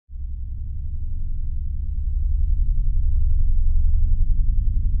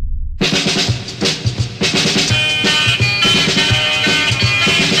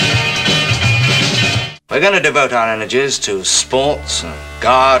going to devote our energies to sports and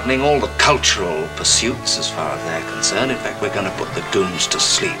gardening, all the cultural pursuits as far as they're concerned. In fact, we're going to put the goons to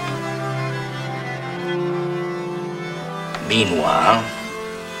sleep. Meanwhile,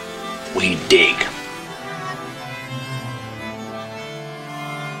 we dig.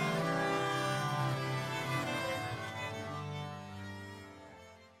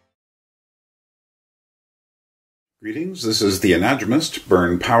 Greetings, this is the Anatomist,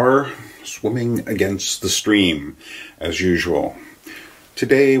 Burn Power, swimming against the stream, as usual.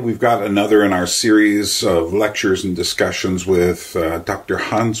 Today we've got another in our series of lectures and discussions with Dr.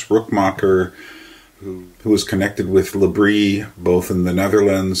 Hans Rookmaaker, who is connected with Lebris, both in the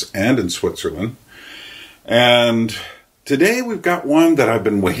Netherlands and in Switzerland. And today we've got one that I've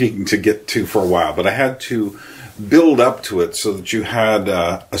been waiting to get to for a while, but I had to build up to it so that you had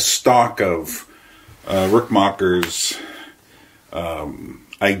a stock of Rookmaaker's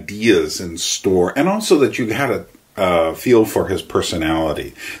ideas in store, and also that you had a feel for his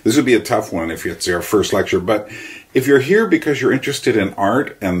personality. This would be a tough one if it's your first lecture, but if you're here because you're interested in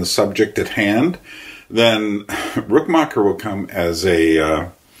art and the subject at hand, then Rookmaaker will come as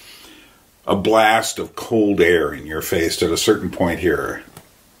a blast of cold air in your face at a certain point here.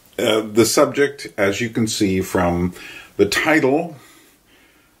 The subject, as you can see from the title,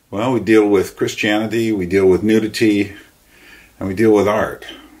 well, we deal with Christianity, we deal with nudity, and we deal with art.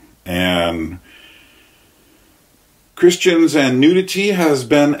 And Christians and nudity has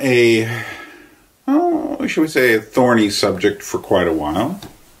been a, oh, shall we say, a thorny subject for quite a while.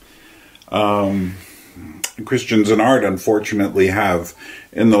 Christians and art, unfortunately, have,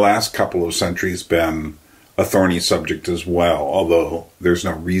 in the last couple of centuries, been a thorny subject as well, although there's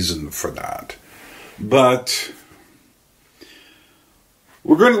no reason for that. But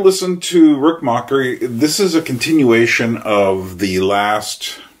we're going to listen to Rookmaaker. This is a continuation of the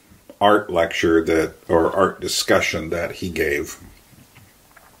last art lecture or art discussion that he gave.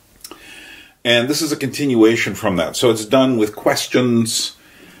 And this is a continuation from that. So it's done with questions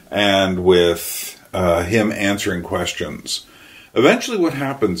and with him answering questions. Eventually what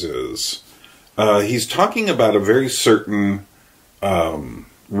happens is he's talking about a very certain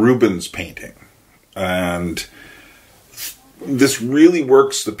Rubens painting. And this really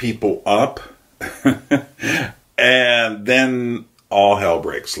works the people up, and then all hell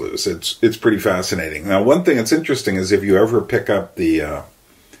breaks loose. It's pretty fascinating. Now, one thing that's interesting is if you ever pick up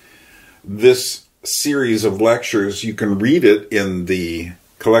this series of lectures, you can read it in the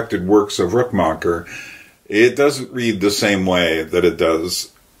collected works of Rookmaaker. It doesn't read the same way that it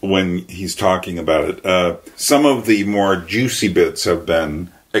does when he's talking about it. Some of the more juicy bits have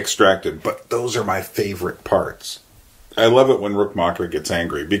been extracted, but those are my favorite parts. I love it when Rookmaaker gets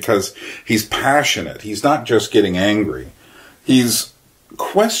angry because he's passionate. He's not just getting angry. He's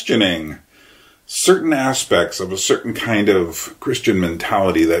questioning certain aspects of a certain kind of Christian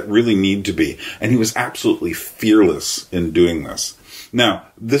mentality that really need to be. And he was absolutely fearless in doing this. Now,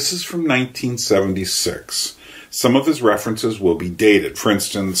 this is from 1976. Some of his references will be dated. For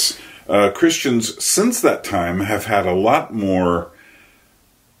instance, Christians since that time have had a lot more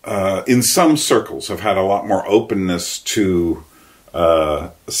in some circles, have had a lot more openness to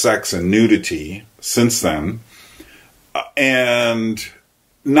sex and nudity since then, and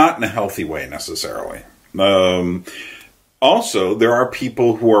not in a healthy way necessarily. Also, there are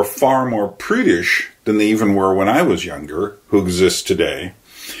people who are far more prudish than they even were when I was younger, who exist today,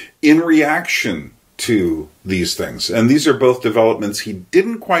 in reaction to these things. And these are both developments he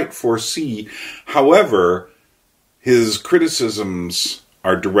didn't quite foresee. However, his criticisms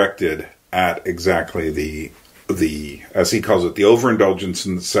are directed at exactly the as he calls it, the overindulgence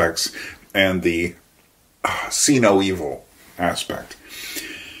in sex and the see no evil aspect.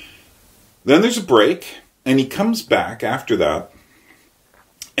 Then there's a break, and he comes back after that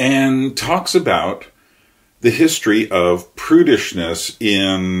and talks about the history of prudishness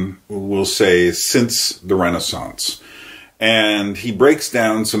in, we'll say, since the Renaissance. And he breaks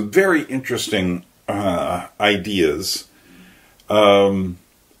down some very interesting ideas,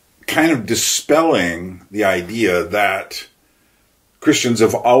 kind of dispelling the idea that Christians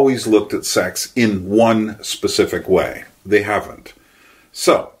have always looked at sex in one specific way. They haven't.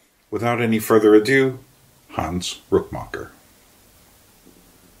 So, without any further ado, Hans Rookmaaker.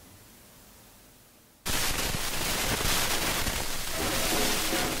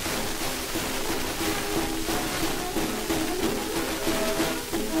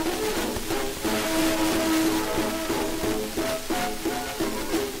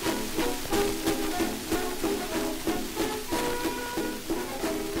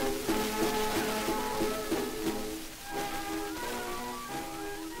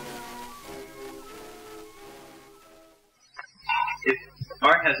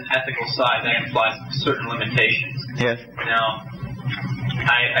 art has an ethical side that implies certain limitations. Yes. Now,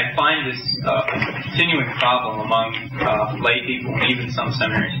 I find this a continuing problem among lay people and even some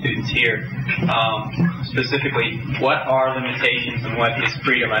seminary students here. Specifically, what are limitations and what is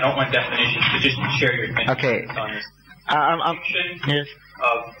freedom? I don't want definitions, but just share your opinion on this. Yes.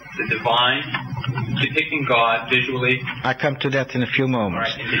 Of the divine, depicting God visually. I come to that in a few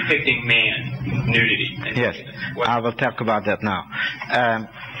moments. Right, and depicting man, nudity. Yes, I will talk about that now.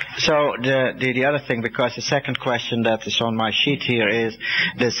 So the other thing, because the second question that is on my sheet here is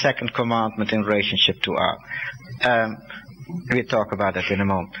the second commandment in relationship to art. We'll talk about that in a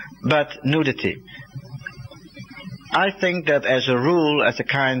moment. But nudity. I think that as a rule, as a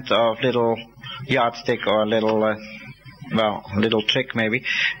kind of little yardstick or little little trick maybe,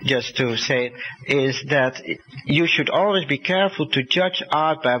 just to say it, is that you should always be careful to judge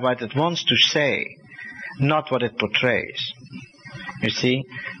art by what it wants to say, not what it portrays. You see,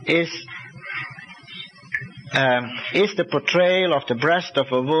 is the portrayal of the breast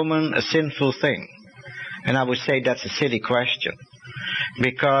of a woman a sinful thing? And I would say that's a silly question,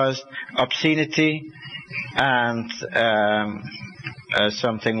 because obscenity and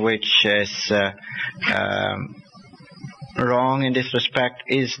something which is wrong in this respect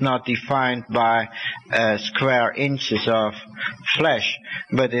is not defined by square inches of flesh,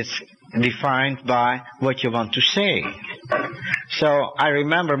 but it's defined by what you want to say. So I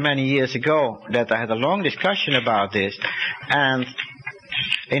remember many years ago that I had a long discussion about this, and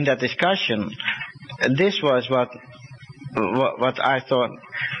in that discussion this was what I thought: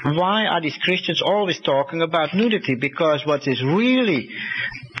 why are these Christians always talking about nudity? Because what is really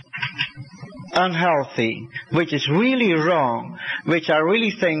unhealthy, which is really wrong, which I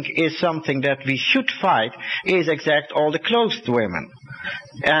really think is something that we should fight, is exact all the clothed women.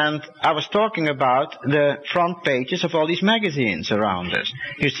 And I was talking about the front pages of all these magazines around us.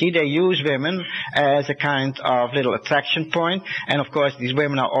 You see, they use women as a kind of little attraction point, and of course these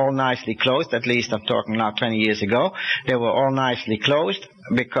women are all nicely clothed. At least I'm talking now 20 years ago. They were all nicely clothed,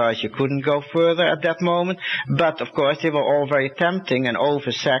 because you couldn't go further at that moment. But of course they were all very tempting and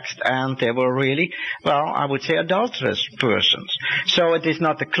oversexed, and they were really, well, I would say adulterous persons. So it is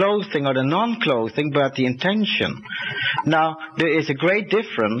not the clothing or the non-clothing, but the intention. Now, there is a great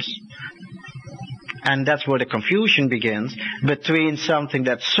difference, and that's where the confusion begins, between something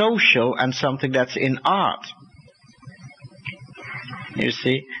that's social and something that's in art. You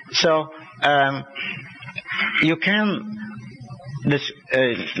see? So you can,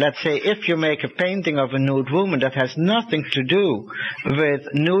 let's say, if you make a painting of a nude woman, that has nothing to do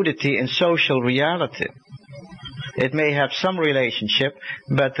with nudity in social reality. It may have some relationship,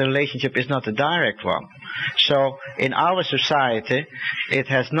 but the relationship is not a direct one. So in our society, it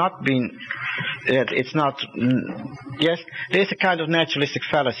has not been, it's not, yes, there's a kind of naturalistic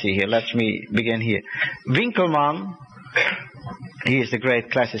fallacy here. Let me begin here. Winkelmann, he is the great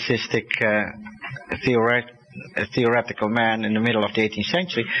classicistic theoretical man in the middle of the 18th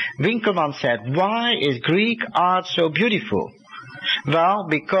century. Winkelmann said, why is Greek art so beautiful? Well,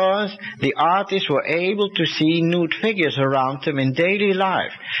 because the artists were able to see nude figures around them in daily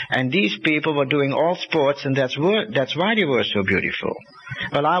life. And these people were doing all sports, and that's why they were so beautiful.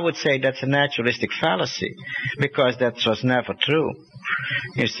 Well, I would say that's a naturalistic fallacy, because that was never true.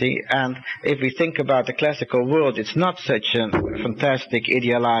 You see, and if we think about the classical world, it's not such a fantastic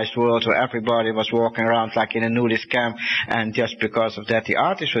idealized world where everybody was walking around like in a nudist camp, and just because of that the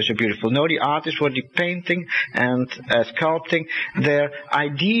artists were so beautiful. No, the artists were painting and sculpting their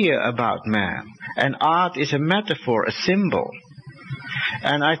idea about man. And art is a metaphor, a symbol.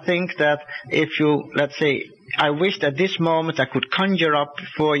 And I think that if you, let's say, I wish at this moment I could conjure up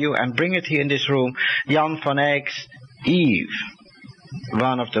for you and bring it here in this room, Jan van Eyck's Eve,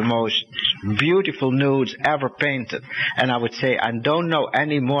 one of the most beautiful nudes ever painted. And I would say I don't know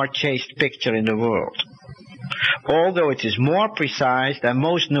any more chaste picture in the world. Although it is more precise than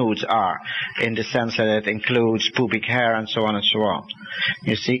most nudes are, in the sense that it includes pubic hair and so on and so on.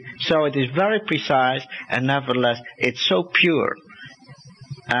 You see, so it is very precise, and nevertheless it's so pure.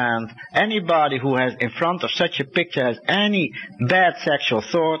 And anybody who has in front of such a picture has any bad sexual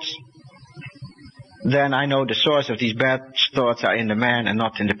thoughts, then I know the source of these bad thoughts are in the man and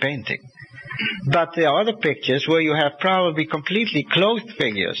not in the painting. But there are other pictures where you have probably completely clothed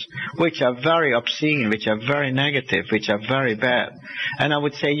figures, which are very obscene, which are very negative, which are very bad. And I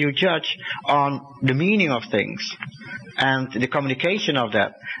would say you judge on the meaning of things and the communication of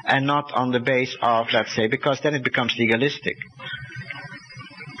that, and not on the base of, let's say, because then it becomes legalistic.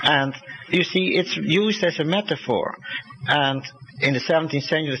 And you see, it's used as a metaphor. And in the 17th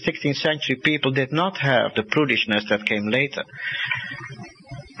century, the 16th century, people did not have the prudishness that came later.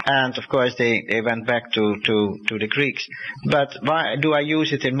 And of course they went back to the Greeks. But why do I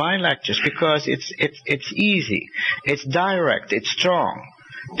use it in my lectures? Because it's easy, it's direct, it's strong.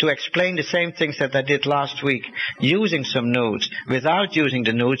 To explain the same things that I did last week, using some notes, without using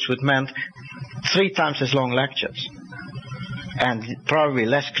the notes would mean 3 times as long lectures. And probably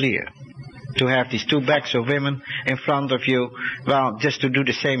less clear. To have these 2 bags of women in front of you, well, just to do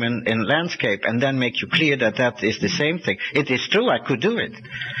the same in landscape and then make you clear that that is the same thing. It is true, I could do it.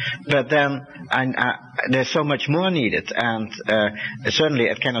 But then there's so much more needed, and certainly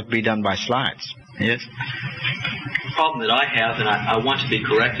it cannot be done by slides. Yes? The problem that I have, and I want to be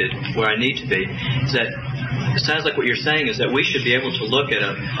corrected where I need to be, is that it sounds like what you're saying is that we should be able to look at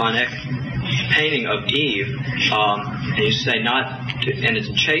an Eck painting of Eve, and you say and it's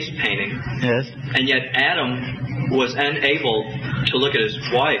a chaste painting. Yes. And yet Adam was unable to look at his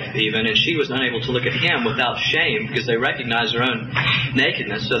wife even, and she was unable to look at him without shame because they recognized their own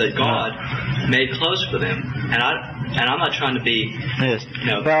nakedness, so that God made clothes for them. And I'm not trying to be, yes.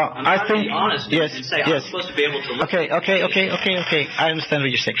 Well, I'm trying to be honest and say I'm supposed to be able to look. Okay. I understand what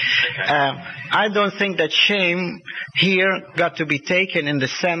you're saying. Okay. I don't think that shame here got to be taken in the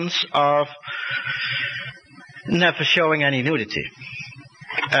sense of never showing any nudity.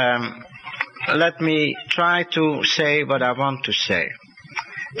 Let me try to say what I want to say.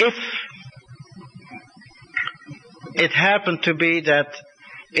 If it happened to be that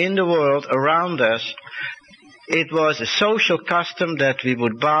in the world around us it was a social custom that we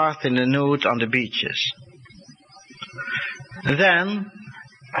would bath in the nude on the beaches, then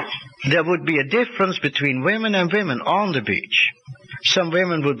there would be a difference between women and women on the beach. Some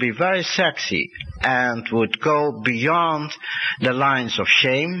women would be very sexy and would go beyond the lines of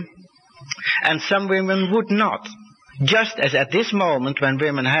shame, and some women would not. Just as at this moment when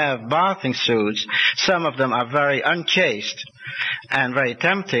women have bathing suits, some of them are very unchaste and very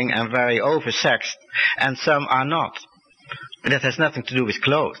tempting and very oversexed, and some are not. That has nothing to do with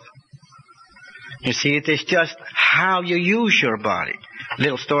clothes. You see, it is just how you use your body.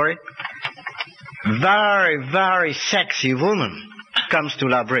 Little story. Very, very sexy woman comes to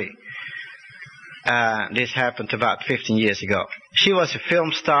L'Abri. This happened about 15 years ago. She was a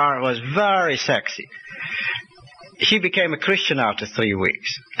film star, was very sexy. She became a Christian after 3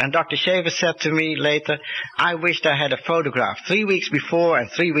 weeks. And Dr. Schaeffer said to me later, I wished I had a photograph 3 weeks before and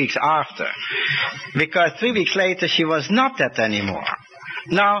 3 weeks after. Because 3 weeks later she was not that anymore.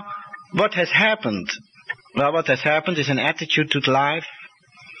 Now, what has happened? Well, what has happened is an attitude to life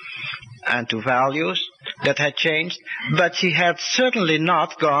and to values that had changed, but she had certainly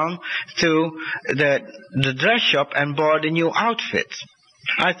not gone to the dress shop and bought a new outfit.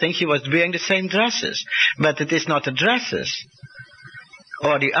 I think she was wearing the same dresses, but it is not the dresses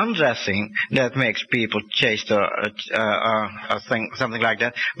or the undressing that makes people chaste or something like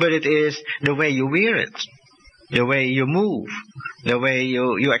that, but it is the way you wear it, the way you move, the way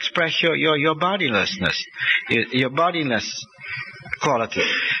you express your bodilessness, your bodiness quality.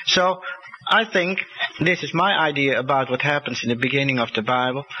 So I think this is my idea about what happens in the beginning of the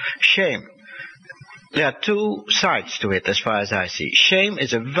Bible. Shame. There are 2 sides to it as far as I see. Shame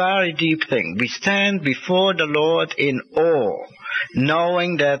is a very deep thing. We stand before the Lord in awe,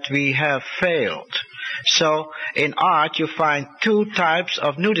 knowing that we have failed. So in art you find 2 types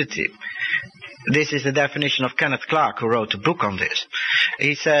of nudity. This is the definition of Kenneth Clark, who wrote a book on this.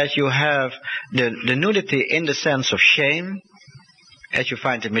 He says you have the nudity in the sense of shame, as you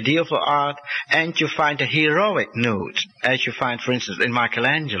find in medieval art, and you find a heroic nude, as you find, for instance, in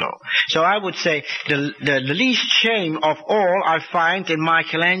Michelangelo. So I would say the least shame of all I find in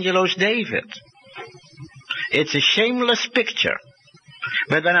Michelangelo's David. It's a shameless picture.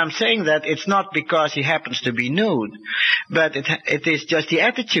 But when I'm saying that, it's not because he happens to be nude, but it is just the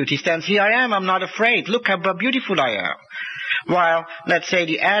attitude. He stands, here I am, I'm not afraid, look how beautiful I am. While, let's say,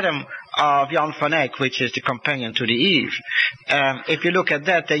 the Adam of Johan van Eyck, which is the companion to the Eve, if you look at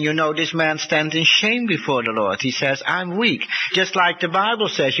that, then you know this man stands in shame before the Lord. He says, I'm weak. Just like the Bible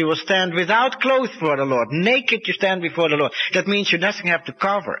says, you will stand without clothes before the Lord. Naked you stand before the Lord. That means you nothing have to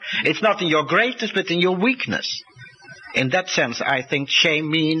cover. It's not in your greatness, but in your weakness. In that sense, I think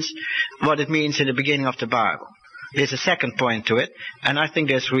shame means what it means in the beginning of the Bible. There's a second point to it, and I think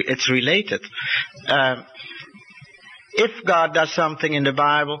it's related. If God does something in the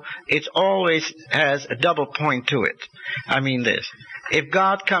Bible, it always has a double point to it. I mean this. If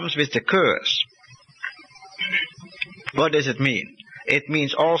God comes with the curse, what does it mean? It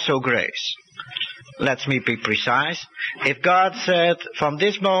means also grace. Let me be precise. If God said, from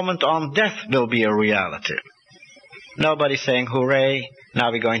this moment on, death will be a reality, nobody's saying, hooray,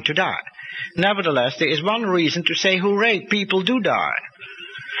 now we're going to die. Nevertheless, there is one reason to say, hooray, people do die.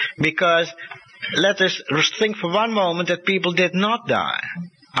 Because let us think for one moment that people did not die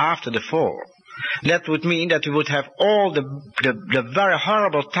after the fall. That would mean that we would have all the very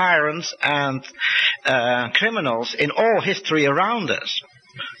horrible tyrants and criminals in all history around us.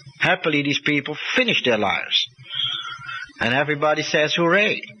 Happily, these people finished their lives. And everybody says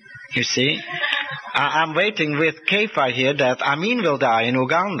hooray. You see? I'm waiting with Kefa here that Amin will die in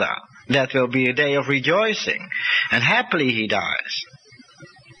Uganda. That will be a day of rejoicing. And happily he dies.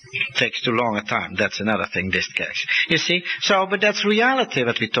 Takes too long a time. That's another thing, this case. You see? So, but that's reality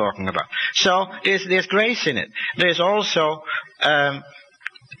that we're talking about. So, there's grace in it. There's also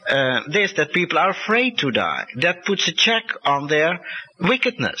this, that people are afraid to die. That puts a check on their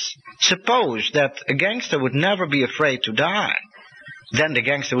wickedness. Suppose that a gangster would never be afraid to die. Then the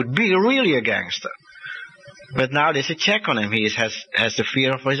gangster would be really a gangster. But now there's a check on him. He has the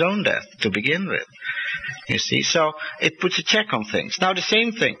fear of his own death to begin with. You see, so it puts a check on things. Now the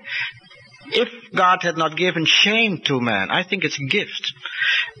same thing. If God had not given shame to man, I think it's a gift,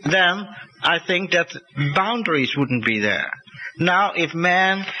 then I think that boundaries wouldn't be there. Now if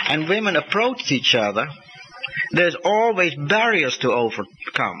men and women approach each other, there's always barriers to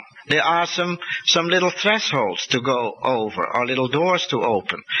overcome. There are some little thresholds to go over, or little doors to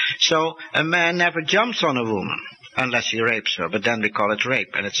open. So a man never jumps on a woman unless he rapes her, but then we call it rape,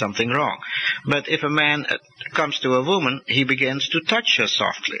 and it's something wrong. But if a man comes to a woman, he begins to touch her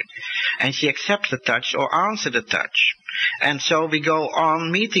softly, and she accepts the touch or answers the touch. And so we go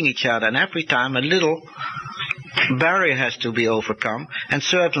on meeting each other, and every time a little barrier has to be overcome, and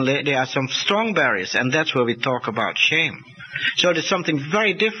certainly there are some strong barriers, and that's where we talk about shame. So there's something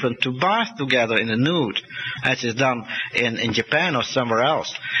very different to bath together in the nude, as is done in Japan or somewhere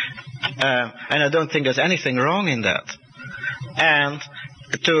else. And I don't think there's anything wrong in that. And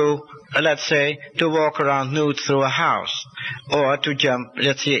to, let's say, to walk around nude through a house, or to jump,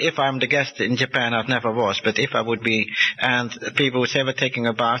 let's see, if I'm the guest in Japan, I've never was, but if I would be, and people would say we're taking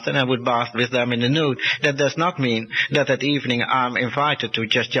a bath, and I would bath with them in the nude, that does not mean that that evening I'm invited to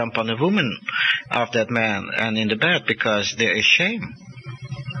just jump on a woman of that man and in the bed, because there is shame.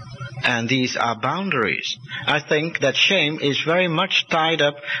 And these are boundaries. I think that shame is very much tied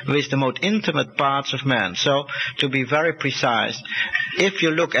up with the most intimate parts of man. So, to be very precise, if you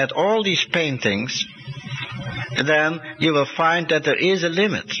look at all these paintings, then you will find that there is a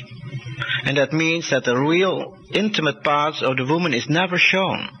limit. And that means that the real intimate parts of the woman is never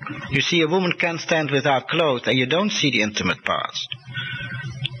shown. You see, a woman can stand without clothes, and you don't see the intimate parts.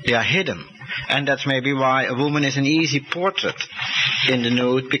 They are hidden. And that's maybe why a woman is an easy portrait in the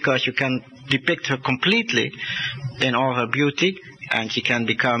nude, because you can depict her completely in all her beauty, and she can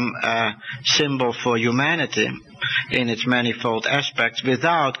become a symbol for humanity in its manifold aspects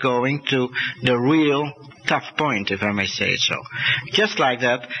without going to the real tough point, if I may say so. Just like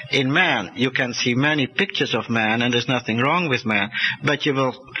that, in man, you can see many pictures of man, and there's nothing wrong with man, but you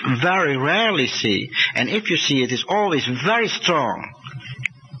will very rarely see, and if you see it, it's always very strong.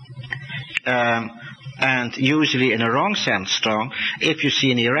 And usually in a wrong sense strong. If you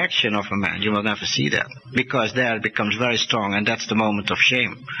see an erection of a man, you will never see that, because there it becomes very strong, and that's the moment of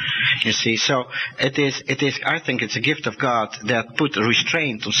shame. You see, so it is. I think it's a gift of God that put a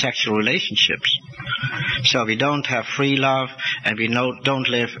restraint on sexual relationships. So we don't have free love, and we don't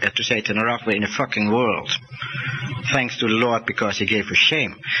live, to say it in a rough way, in a fucking world. Thanks to the Lord, because He gave us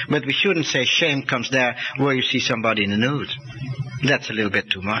shame. But we shouldn't say shame comes there where you see somebody in the nude. That's a little bit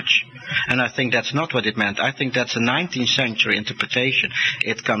too much. And I think that's not what it meant. I think that's a 19th century interpretation.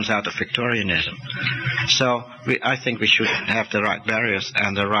 It comes out of Victorianism. So I think we should have the right barriers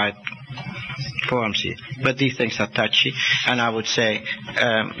and the right forms here. But these things are touchy. And I would say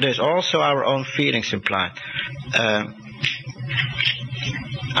there's also our own feelings implied.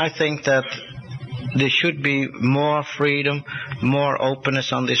 I think that there should be more freedom, more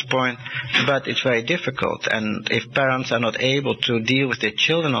openness on this point, but it's very difficult. And if parents are not able to deal with their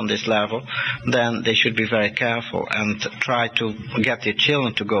children on this level, then they should be very careful and try to get their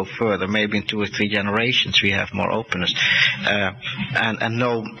children to go further. Maybe in 2 or 3 generations we have more openness and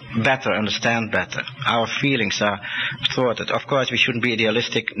know better, understand better. Our feelings are thwarted. Of course, we shouldn't be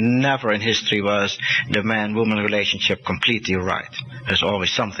idealistic. Never in history was the man-woman relationship completely right. There's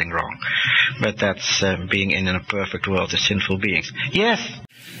always something wrong. But that's being in a perfect world as sinful beings. Yes?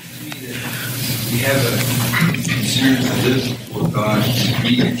 We have a concern to live before God and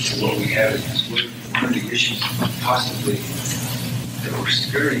read into what we have in His Word. One of the issues possibly that we're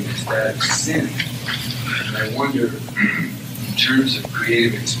skirting is that of sin. And I wonder, in terms of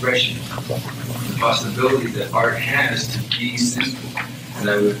creative expression, the possibility that art has to be sinful. And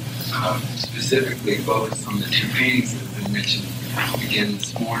I would specifically focus on the 2 paintings that have been mentioned again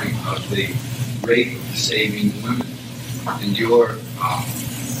this morning of the rape of the saving women. And your,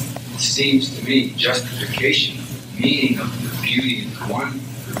 it seems to me, justification of the meaning of the beauty of the one,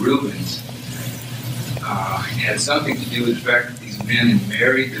 the Rubens, had something to do with the fact that these men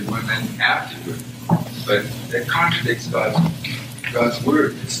married the women afterward. But that contradicts God's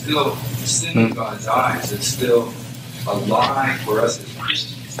word. It's still a sin in God's eyes. It's still a lie for us as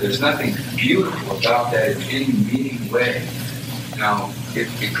Christians. There's nothing beautiful about that in any meaning way. Now, it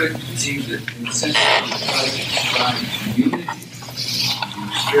seems that in the sense that you try to find unity, you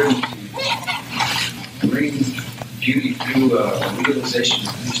strive to bring beauty through a realization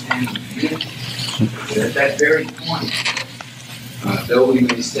of understanding of unity. But at that very point, though we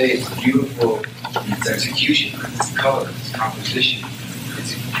may say it's beautiful in its execution, its color, its composition,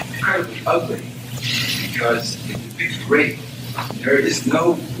 it's incredibly ugly because it depicts rape. There is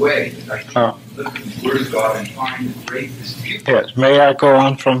no way that I can look at the Word of God and find that rape is beautiful. Yes, may I go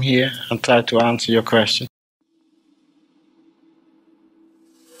on from here and try to answer your question?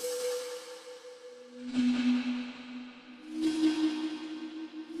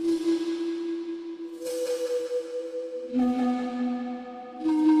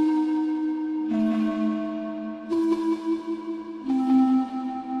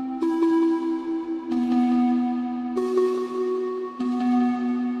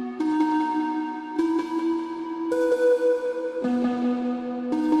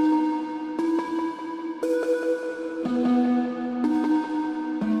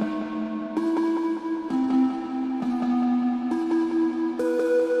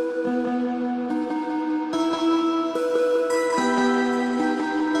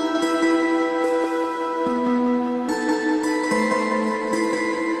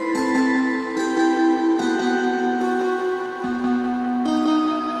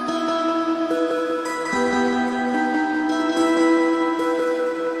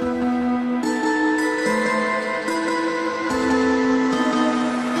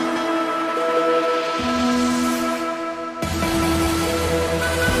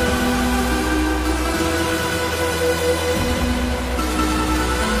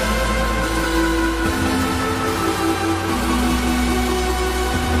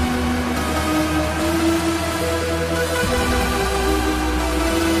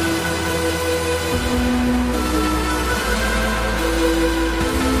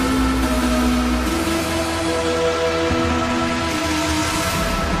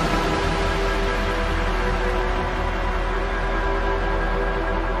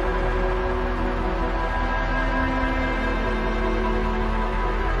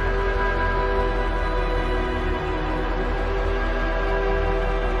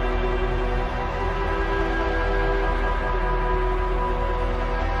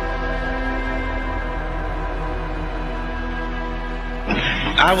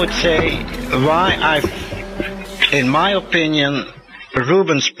 I would say in my opinion,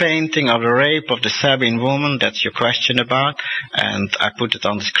 Rubens' painting of the rape of the Sabine woman, that's your question about, and I put it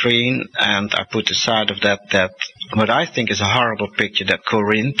on the screen, and I put aside of that what I think is a horrible picture, that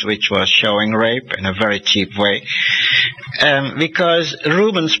Corinth, which was showing rape in a very cheap way, because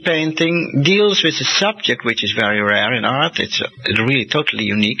Rubens' painting deals with a subject which is very rare in art. It's really totally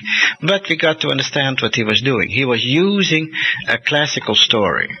unique, but we got to understand what he was doing. He was using a classical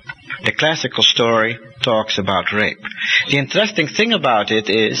story. The classical story talks about rape. The interesting thing about it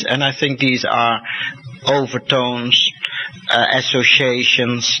is, and I think these are overtones,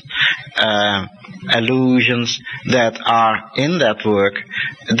 associations, allusions that are in that work,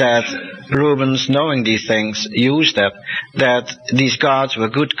 that Rubens, knowing these things, used that these gods were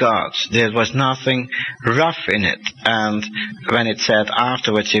good gods. There was nothing rough in it. And when it said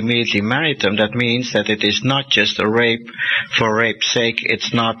afterwards immediately married them, that means that it is not just a rape for rape's sake.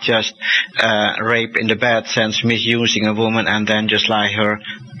 It's not just rape in the bad sense, misusing a woman and then just lie her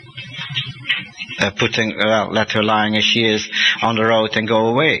let her lying as she is on the road and go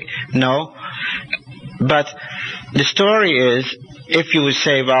away. No. But the story is, if you would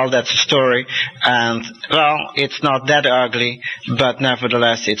say, well, that's a story, and, well, it's not that ugly, but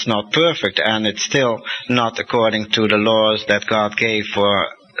nevertheless it's not perfect, and it's still not according to the laws that God gave for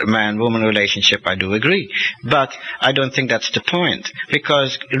man-woman relationship, I do agree. But I don't think that's the point,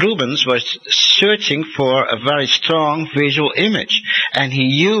 because Rubens was searching for a very strong visual image, and he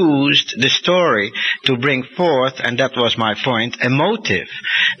used the story to bring forth, and that was my point, a motive.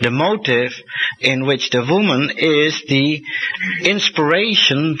 The motive in which the woman is the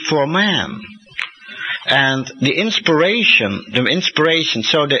inspiration for man. And the inspiration,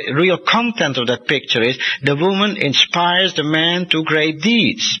 so the real content of that picture is the woman inspires the man to great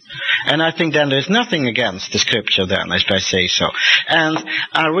deeds. And I think then there's nothing against the scripture then, if I say so. And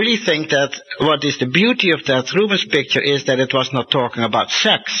I really think that what is the beauty of that Rubens picture is that it was not talking about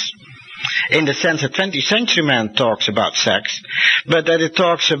sex, in the sense that 20th century man talks about sex, but that it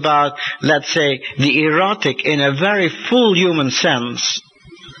talks about, let's say, the erotic in a very full human sense,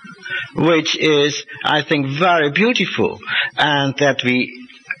 which is, I think, very beautiful, and that we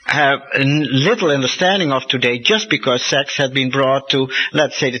have little understanding of today just because sex had been brought to,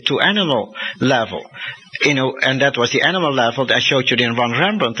 let's say, the to-animal level. And that was the animal level that I showed you in one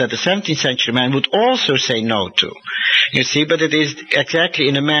Rembrandt that the 17th century man would also say no to. You see, but it is exactly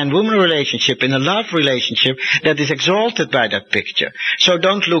in a man-woman relationship, in a love relationship, that is exalted by that picture. So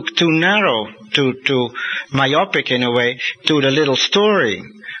don't look too narrow, too myopic in a way, to the little story.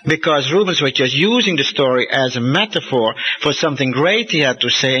 Because Rubens was just using the story as a metaphor for something great he had to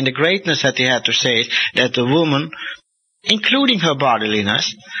say, and the greatness that he had to say is that the woman, including her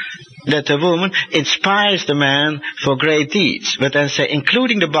bodiliness, that the woman inspires the man for great deeds. But then say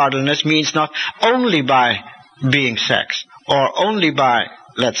including the bodiliness means not only by being sex, or only by,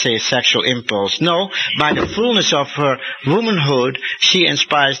 let's say, sexual impulse. No, by the fullness of her womanhood, she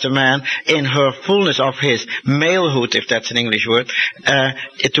inspires the man in her fullness of his malehood, if that's an English word,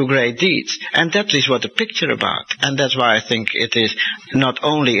 to great deeds. And that is what the picture about. And that's why I think it is not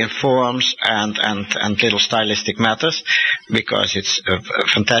only in forms and little stylistic matters, because it's a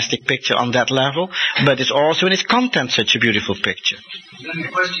fantastic picture on that level, but it's also in its content such a beautiful picture. Then the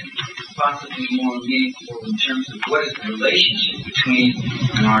question is possibly more meaningful in terms of what is the relationship between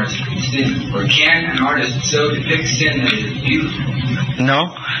an artist and sin, or can an artist so depict sin that it is beautiful?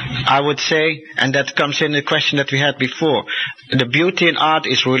 No, I would say, and that comes in the question that we had before, the beauty in art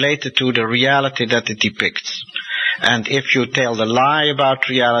is related to the reality that it depicts. And if you tell the lie about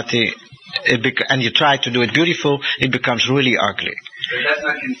reality, and you try to do it beautiful, it becomes really ugly. But that's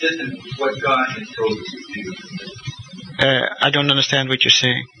not consistent with what God has told us to do. I don't understand what you're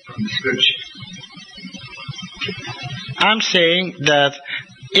saying. From the scripture. I'm saying that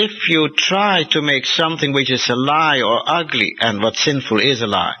if you try to make something which is a lie or ugly, and what sinful is a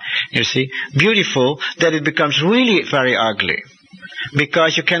lie, you see, beautiful, that it becomes really very ugly.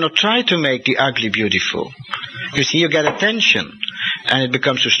 Because you cannot try to make the ugly beautiful. You see, you get attention, and it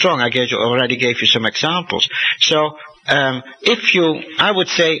becomes too strong. I already gave you some examples. So, I would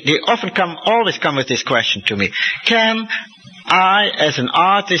say, they always come with this question to me. Can I, as an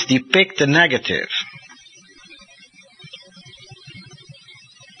artist, depict the negative?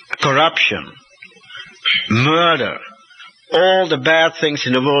 Corruption, murder, all the bad things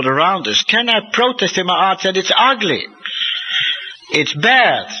in the world around us. Can I protest in my art that it's ugly? It's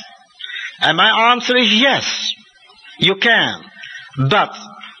bad? And my answer is yes, you can. But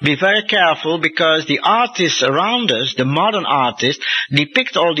be very careful, because the artists around us, the modern artists,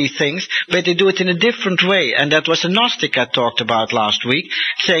 depict all these things, but they do it in a different way. And that was a Gnostic I talked about last week,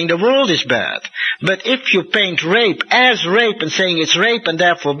 saying the world is bad. But if you paint rape as rape and saying it's rape and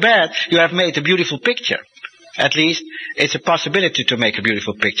therefore bad, you have made a beautiful picture. At least it's a possibility to make a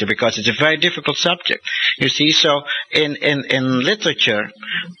beautiful picture, because it's a very difficult subject. You see, so in literature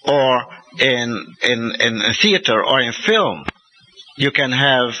or in theater or in film, you can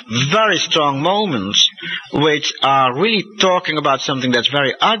have very strong moments which are really talking about something that's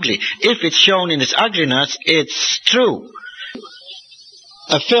very ugly. If it's shown in its ugliness, it's true.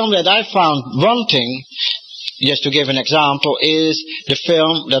 A film that I found wanting, just to give an example, is the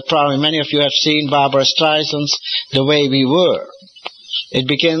film that probably many of you have seen, Barbara Streisand's The Way We Were. It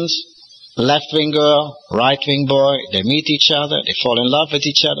begins, left-wing girl, right-wing boy, they meet each other, they fall in love with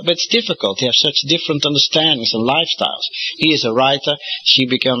each other, but it's difficult. They have such different understandings and lifestyles. He is a writer, she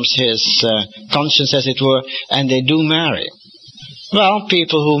becomes his conscience, as it were, and they do marry. Well,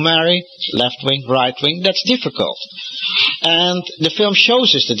 people who marry, left-wing, right-wing, that's difficult. And the film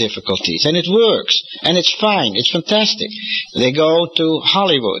shows us the difficulties, and it works, and it's fine, it's fantastic. They go to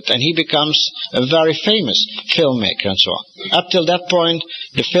Hollywood, and he becomes a very famous filmmaker and so on. Up till that point,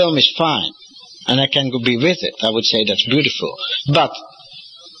 the film is fine, and I can be with it. I would say that's beautiful. But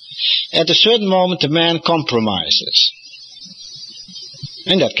at a certain moment, the man compromises.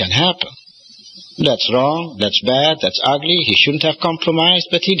 And that can happen. That's wrong, that's bad, that's ugly, he shouldn't have compromised,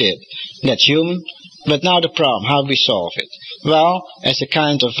 but he did. That's human. But now the problem, how do we solve it? Well, as a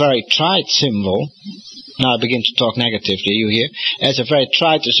kind of very trite symbol, now I begin to talk negatively, you hear, as a very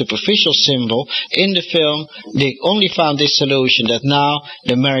trite and superficial symbol, in the film, they only found this solution, that now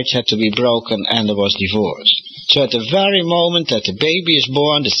the marriage had to be broken and there was divorce. So at the very moment that the baby is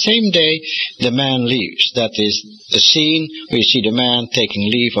born, the same day the man leaves. That is a scene where you see the man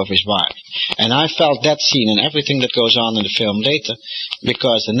taking leave of his wife. And I felt that scene and everything that goes on in the film later,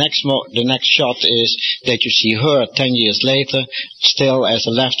 because the next shot is that you see her 10 years later, still as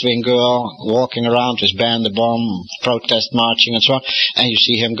a left-wing girl, walking around with Ban the Bomb, protest marching and so on, and you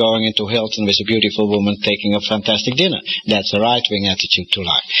see him going into Hilton with a beautiful woman taking a fantastic dinner. That's a right-wing attitude to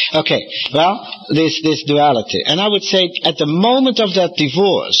life. Okay, well, this duality. And I would say at the moment of that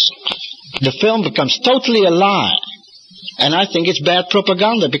divorce, the film becomes totally a lie. And I think it's bad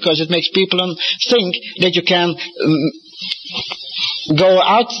propaganda, because it makes people think that you can go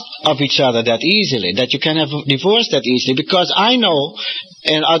out of each other that easily, that you can have a divorce that easily, because I know,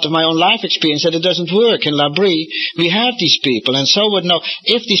 and out of my own life experience, that it doesn't work. In L'Abri, we have these people, and so would know,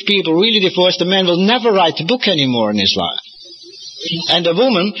 if these people really divorce, the man will never write a book anymore in his life. And the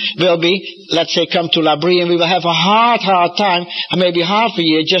woman will be, let's say, come to L'Abri, and we will have a hard time, maybe half a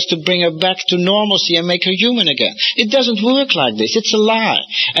year, just to bring her back to normalcy and make her human again. It doesn't work like this. It's a lie.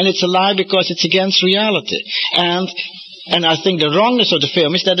 And it's a lie because it's against reality. And I think the wrongness of the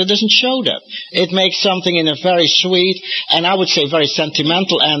film is that it doesn't show that. It makes something in a very sweet, and I would say very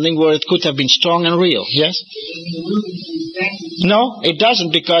sentimental ending, where it could have been strong and real. Yes? No, it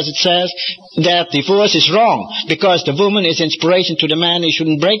doesn't, because it says that divorce is wrong, because the woman is inspiration to the man, he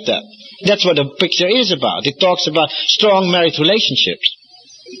shouldn't break that. That's what the picture is about. It talks about strong married relationships.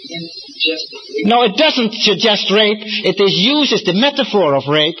 No, it doesn't suggest rape. It uses the metaphor of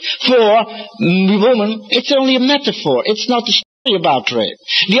rape for woman. It's only a metaphor. It's not a story about rape.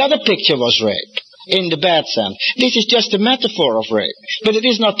 The other picture was rape, in the bad sense. This is just a metaphor of rape. But it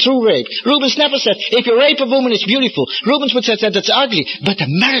is not true rape. Rubens never said, if you rape a woman, it's beautiful. Rubens would say that that's ugly. But the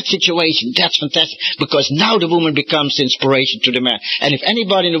marriage situation, that's fantastic. Because now the woman becomes inspiration to the man. And if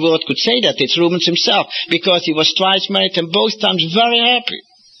anybody in the world could say that, it's Rubens himself. Because he was twice married and both times very happy.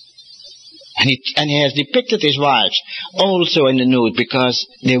 And he has depicted his wives also in the nude, because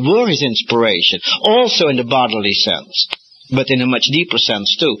they were his inspiration. Also in the bodily sense, but in a much deeper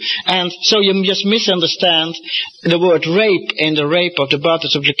sense too. And so you just misunderstand the word rape in the Rape of the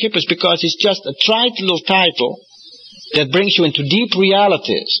Brothers of Zacchaeus, because it's just a trite little title that brings you into deep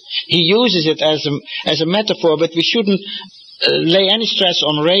realities. He uses it as a metaphor, but we shouldn't lay any stress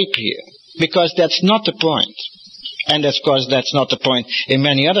on rape here, because that's not the point. And of course that's not the point in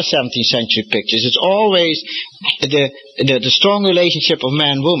many other 17th century pictures. It's always the strong relationship of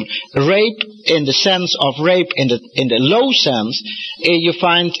man-woman. Rape in the sense of rape in the low sense, you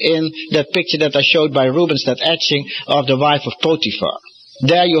find in that picture that I showed by Rubens, that etching of the wife of Potiphar.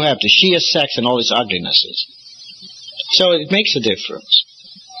 There you have the sheer sex and all its uglinesses. So it makes a difference.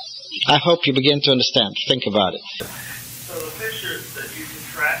 I hope you begin to understand. Think about it. So the picture that you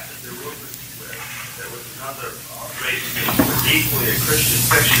contrasted the Rubens with, there was another equally a Christian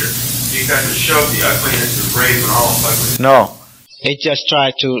picture. You kind of showed the ugliness of rape and all ugliness. No. It just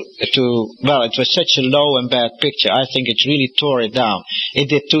tried to well, it was such a low and bad picture. I think it really tore it down. It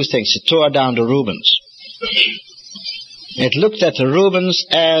did two things. It tore down the Rubens. It looked at the Rubens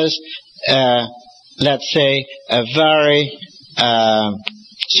as, let's say, a very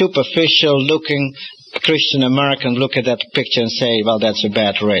superficial looking Christian American look at that picture and say, well, that's a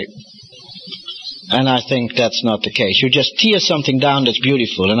bad rape. And I think that's not the case. You just tear something down that's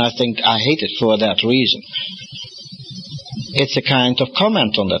beautiful, and I think I hate it for that reason. It's a kind of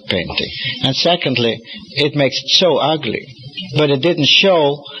comment on that painting. And secondly, it makes it so ugly. But it didn't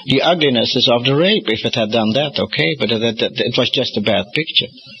show the uglinesses of the rape. If it had done that, okay, but it was just a bad picture.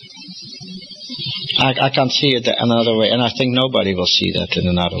 I can't see it another way, and I think nobody will see that in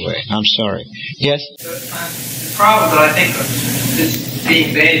another way. I'm sorry. Yes? The problem that I think is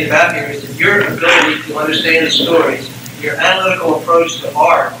being bandied about here is that your ability to understand the stories, your analytical approach to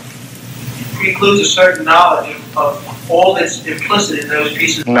art, precludes a certain knowledge of all that's implicit in those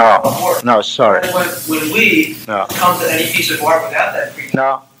pieces of work. No, sorry. When we come to any piece of art without that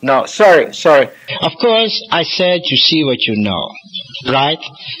preclusion. No, sorry. Of course, I said you see what you know, right?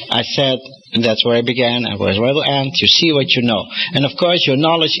 I said, and that's where I began and where I will end, you see what you know. And of course, your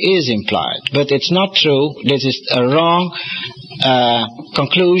knowledge is implied, but it's not true. This is a wrong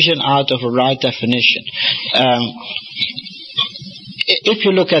conclusion out of a right definition. If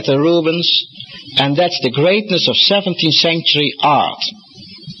you look at the Rubens, and that's the greatness of 17th century art,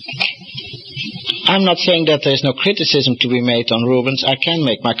 I'm not saying that there's no criticism to be made on Rubens. I can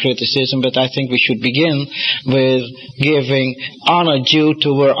make my criticism, but I think we should begin with giving honor due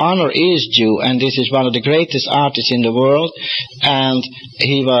to where honor is due, and this is one of the greatest artists in the world, and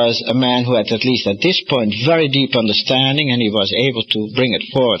he was a man who had, at least at this point, very deep understanding, and he was able to bring it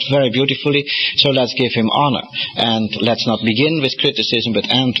forward very beautifully. So let's give him honor, and let's not begin with criticism but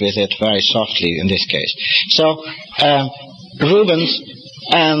end with it very softly in this case. So Rubens,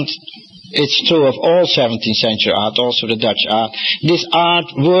 and it's true of all 17th century art, also the Dutch art, this art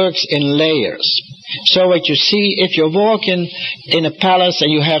works in layers. So what you see, if you walk in a palace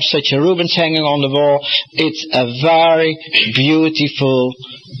and you have such a Rubens hanging on the wall, it's a very beautiful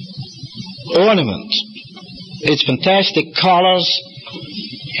ornament. It's fantastic colors,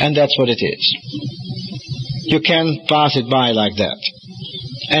 and that's what it is. You can pass it by like that.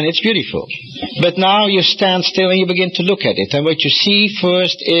 And it's beautiful. But now you stand still and you begin to look at it. And what you see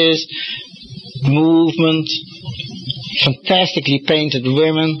first is movement, fantastically painted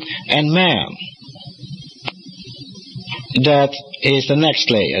women and men. That is the next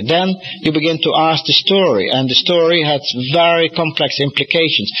layer. Then you begin to ask the story, and the story has very complex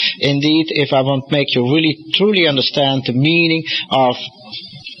implications. Indeed, if I want to make you really truly understand the meaning of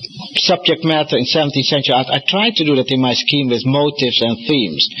subject matter in 17th century art, I try to do that in my scheme with motives and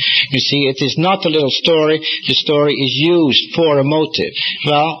themes. You see, it is not a little story. The story is used for a motive.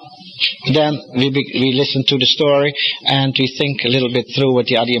 Well, then we listen to the story and we think a little bit through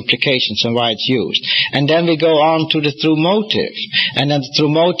what are the implications and why it's used. And then we go on to the true motive. And then through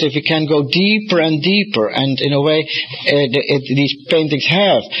motive we can go deeper and deeper. And in a way, these paintings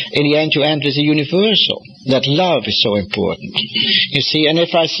have, in the end you end with a universal. That love is so important. You see, and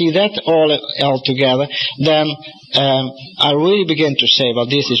if I see that all together, then I really begin to say, well,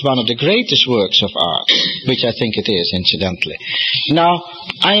 this is one of the greatest works of art, which I think it is, incidentally. Now,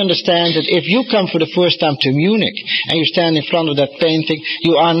 I understand that if you come for the first time to Munich and you stand in front of that painting,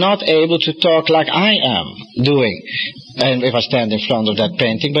 you are not able to talk like I am doing. And if I stand in front of that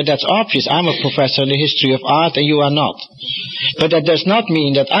painting, but that's obvious. I'm a professor in the history of art and you are not. But that does not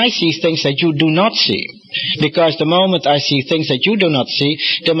mean that I see things that you do not see. Because the moment I see things that you do not see,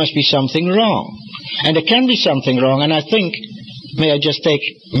 there must be something wrong. And there can be something wrong, and I think, may I just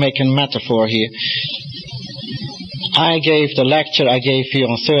make a metaphor here? I gave the lecture I gave here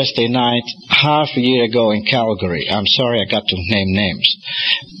on Thursday night half a year ago in Calgary. I'm sorry I got to name names.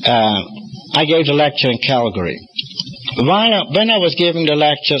 I gave the lecture in Calgary. When I was giving the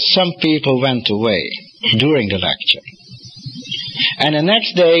lecture, some people went away during the lecture. And the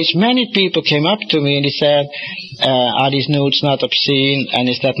next days, many people came up to me and they said, are these nudes not obscene, and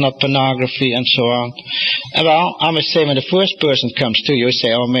is that not pornography, and so on. And well, I must say, when the first person comes to you,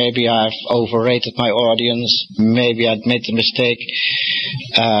 say, oh, maybe I've overrated my audience, maybe I'd made a mistake,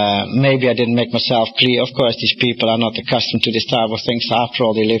 maybe I didn't make myself clear. Of course, these people are not accustomed to this type of things. After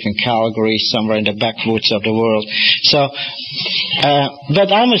all, they live in Calgary, somewhere in the backwoods of the world. So, but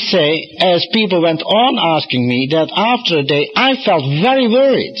I must say, as people went on asking me, that after a day, I felt very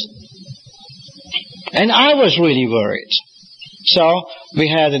worried. And I was really worried. So we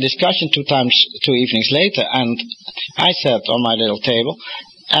had a discussion two evenings later, and I sat on my little table,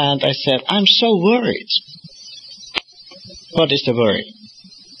 and I said, I'm so worried. What is the worry?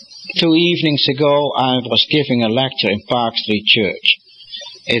 2 evenings ago, I was giving a lecture in Park Street Church.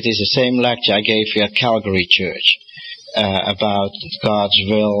 It is the same lecture I gave you at Calgary Church, about God's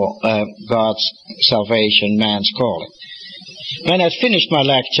will, God's salvation, man's calling. When I finished my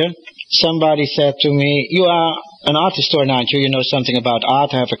lecture, somebody said to me, you are an art historian, aren't you? You know something about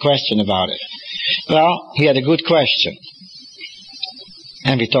art. I have a question about it. Well, he had a good question.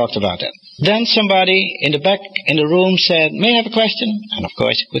 And we talked about that. Then somebody in the back in the room said, may I have a question? And of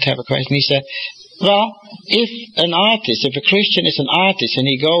course he could have a question. He said, well, if a Christian is an artist and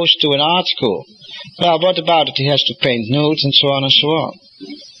he goes to an art school, well, what about it? He has to paint nudes and so on and so on.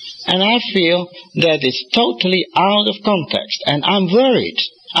 And I feel that it's totally out of context. And I'm worried.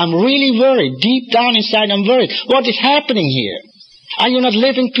 I'm really worried. Deep down inside, I'm worried. What is happening here? Are you not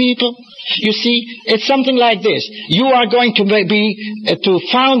living people? You see, it's something like this. You are going to to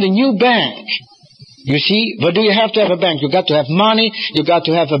found a new bank. You see, what do you have to have a bank? You got to have money. You got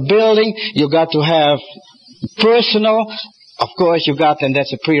to have a building. You got to have personal. Of course, you got, and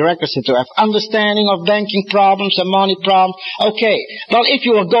that's a prerequisite to have understanding of banking problems and money problems. Okay, well, if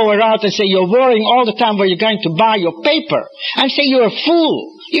you will go around and say you're worrying all the time where you're going to buy your paper, and say you're a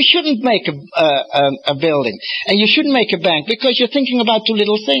fool. You shouldn't make a building, and you shouldn't make a bank, because you're thinking about two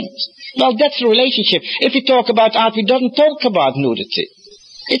little things. Well, that's the relationship. If we talk about art, we don't talk about nudity.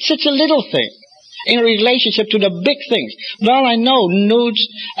 It's such a little thing. in relationship to the big things. Well, I know nudes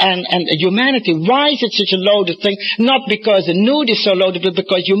and humanity. Why is it such a loaded thing? Not because the nude is so loaded, but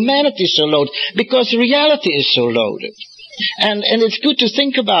because humanity is so loaded. Because reality is so loaded. And it's good to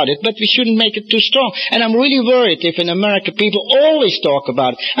think about it, but we shouldn't make it too strong. And I'm really worried if in America people always talk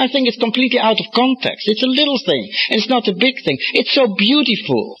about it. I think it's completely out of context. It's a little thing. It's not a big thing. It's so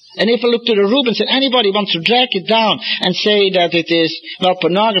beautiful. And if I look to the Rubens, and anybody wants to drag it down and say that it is, well,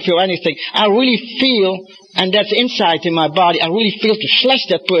 pornography or anything, I really feel, and that's insight in my body, I really feel to slash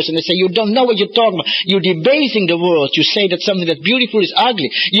that person and say, you don't know what you're talking about. You're debasing the world. You say that something that's beautiful is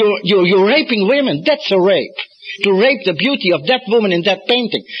ugly. You're raping women. That's a rape. To rape the beauty of that woman in that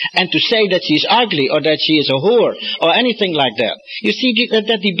painting, and to say that she's ugly or that she is a whore or anything like that. You see,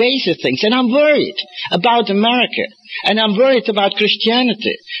 that debases things. And I'm worried about America. And I'm worried about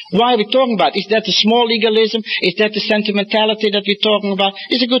Christianity. Why are we talking about? Is that the small legalism? Is that the sentimentality that we're talking about?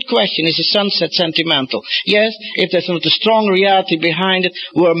 It's a good question. Is the sunset sentimental? Yes, if there's not a strong reality behind it,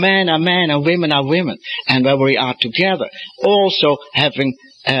 where men are men and women are women, and where we are together, also having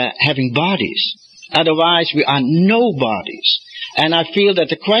bodies. Otherwise, we are nobodies. And I feel that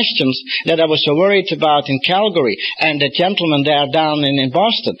the questions that I was so worried about in Calgary, and the gentleman there down in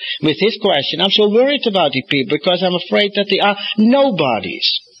Boston, with his question, I'm so worried about the people because I'm afraid that they are nobodies.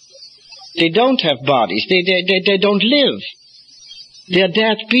 They don't have bodies. They don't live. They are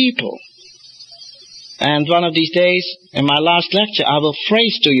dead people. And one of these days, in my last lecture, I will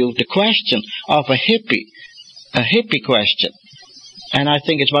phrase to you the question of a hippie question. And I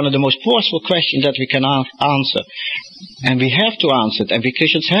think it's one of the most forceful questions that we can answer. And we have to answer it. And we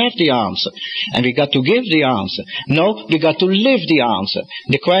Christians have the answer. And we got to give the answer. No, we got to live the answer.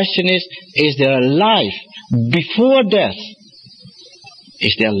 The question is there a life before death?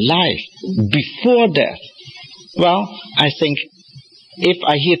 Is there life before death? Well, I think if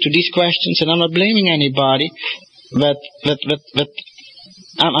I hear to these questions, and I'm not blaming anybody, but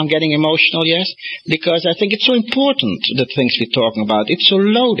I'm getting emotional, yes, because I think it's so important, the things we're talking about. It's so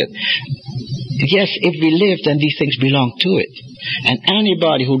loaded. Yes, if we live, then these things belong to it. And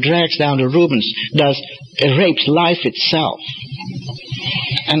anybody who drags down the Rubens rapes life itself.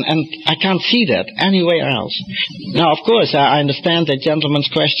 And I can't see that anywhere else. Now, of course, I understand that gentleman's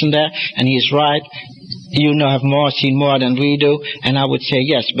question there, and he's right. You know, have seen more than we do, and I would say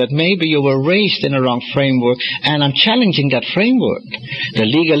yes, but maybe you were raised in a wrong framework, and I'm challenging that framework. The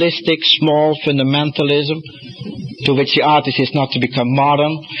legalistic, small fundamentalism, to which the artist is not to become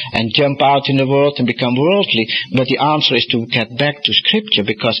modern and jump out in the world and become worldly, but the answer is to get back to Scripture,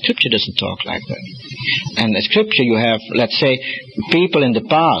 because Scripture doesn't talk like that. And in Scripture you have, let's say, people in the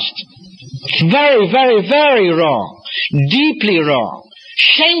past, very, very, very wrong, deeply wrong,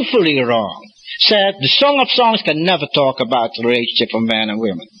 shamefully wrong, said the Song of Songs can never talk about the relationship of men and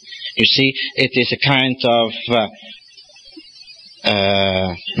women. You see, it is a kind of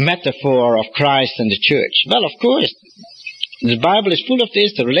metaphor of Christ and the church. Well, of course, the Bible is full of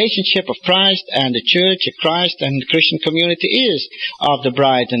this. The relationship of Christ and the church, Christ and the Christian community is of the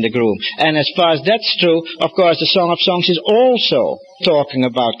bride and the groom. And as far as that's true, of course, the Song of Songs is also talking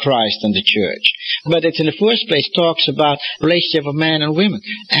about Christ and the church. But it in the first place talks about relationship of men and women.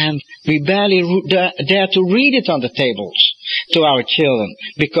 And we barely dare to read it on the tables to our children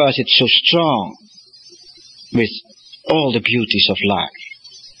because it's so strong with all the beauties of life.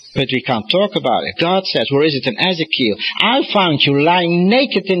 But we can't talk about it. God says, where is it in Ezekiel? I found you lying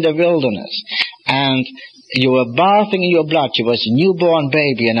naked in the wilderness, and you were bathing in your blood. You was a newborn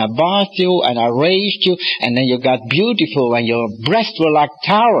baby, and I bathed you, and I raised you, and then you got beautiful, and your breasts were like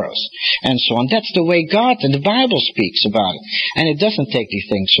towers, and so on. That's the way God and the Bible speaks about it. And it doesn't take these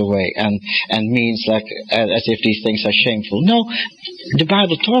things away, and means like as if these things are shameful. No, the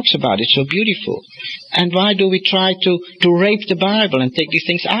Bible talks about it so beautiful. And why do we try to rape the Bible and take these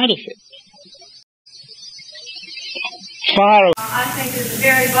things out of it? I think is a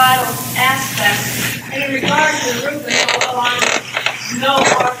very vital aspect. And in regard to Rubens, although I'm no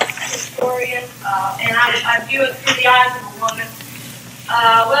art historian, and I view it through the eyes of a woman,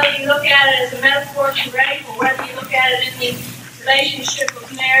 whether you look at it as a metaphor to rape, or whether you look at it in the relationship of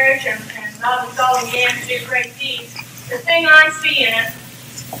marriage and not exalting man to do great deeds, the thing I see in it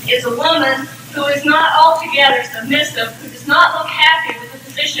is a woman who is not altogether submissive, who does not look happy with the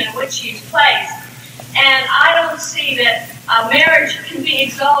position in which she is placed. And I don't see that marriage can be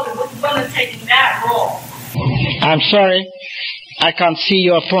exalted with women taking that role. I'm sorry, I can't see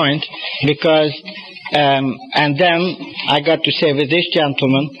your point, because, and then I got to say with this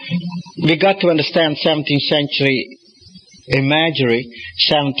gentleman, we got to understand 17th century imagery,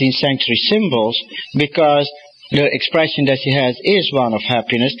 17th century symbols, because the expression that she has is one of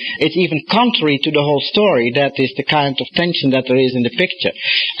happiness. It's even contrary to the whole story. That is the kind of tension that there is in the picture.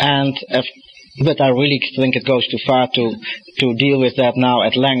 And but I really think it goes too far to deal with that now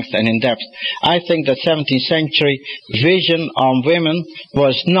at length and in depth. I think that 17th century vision on women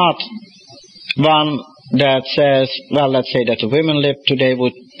was not one that says, well, let's say that the women lived today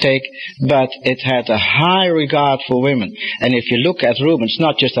would take, but it had a high regard for women. And if you look at Rubens,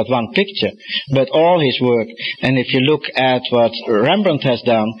 not just at one picture, but all his work, and if you look at what Rembrandt has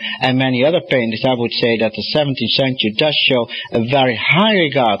done and many other painters, I would say that the 17th century does show a very high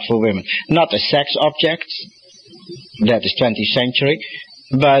regard for women. Not as sex objects, that is 20th century,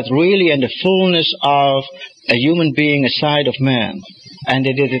 but really in the fullness of a human being, a side of man. And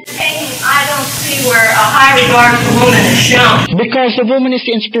they did it. I don't see where a high regard for woman is shown. Because the woman is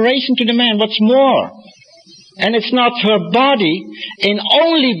the inspiration to the man. What's more? And it's not her body in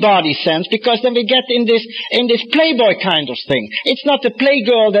only body sense, because then we get in this playboy kind of thing. It's not the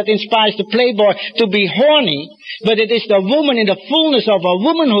playgirl that inspires the playboy to be horny, but it is the woman in the fullness of her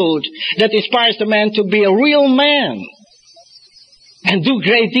womanhood that inspires the man to be a real man and do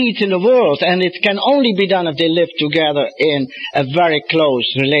great deeds in the world. And it can only be done if they live together in a very close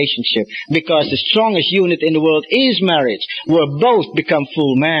relationship, because the strongest unit in the world is marriage, where both become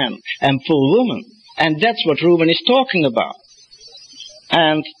full man and full woman. And that's what Rubens is talking about.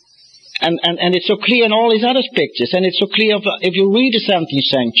 And it's so clear in all his other pictures, and it's so clear if you read the 17th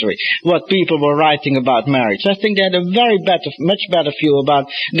century, what people were writing about marriage. I think they had a much better view about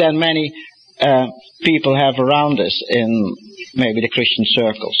than many people have around us in maybe the Christian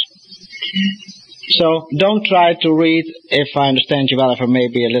circles. So don't try to read, if I understand you well, if I may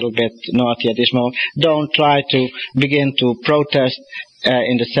be a little bit naughty at this moment, don't try to begin to protest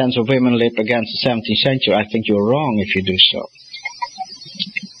in the sense of women live against the 17th century. I think you're wrong if you do so.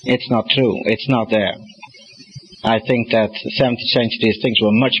 It's not true. It's not there. I think that the 17th century things were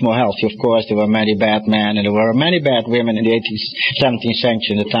much more healthy. Of course, there were many bad men, and there were many bad women in the 17th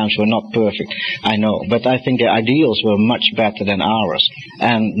century, and the times were not perfect, I know. But I think the ideals were much better than ours,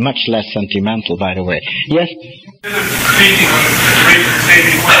 and much less sentimental, by the way. Yes? There's a painting of the rape and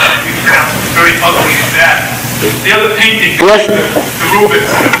saving women, very ugly and bad. The other painting, yes. the Rubens,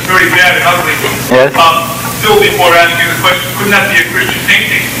 very bad and ugly. Yes. Still before asking the question, couldn't that be a Christian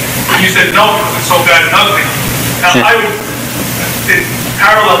painting? And you said no, because it's so bad and ugly. Now, I would, in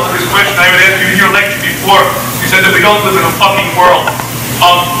parallel to this question, I would ask you in your lecture before, you said that we don't live in a fucking world.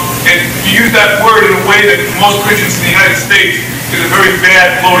 And you use that word in a way that most Christians in the United States is a very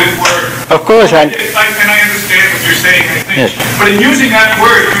bad, loaded word. Of course, and I understand what you're saying, I think. Yes. But in using that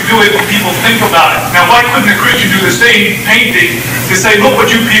word, you do it when people think about it. Now, why couldn't a Christian do the same painting to say, look what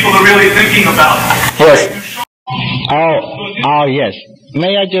you people are really thinking about? Yes. Oh, yes.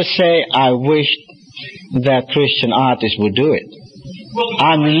 May I just say, I wish that Christian artists would do it.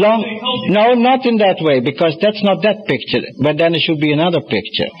 No, not in that way, because that's not that picture, but then it should be another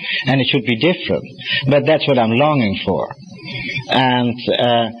picture, and it should be different. But that's what I'm longing for. And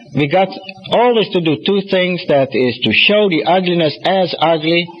we got always to do two things, that is to show the ugliness as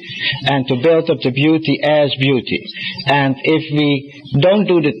ugly, and to build up the beauty as beauty. And if we don't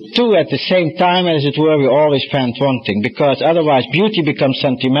do the two at the same time, as it were, we always find wanting, because otherwise beauty becomes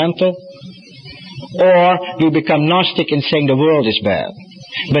sentimental, or we become Gnostic in saying the world is bad.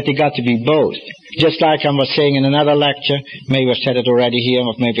 But it got to be both. Just like I was saying in another lecture, maybe I've said it already here,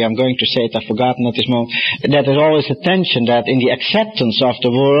 or maybe I'm going to say it, I've forgotten at this moment, that there's always a tension that in the acceptance of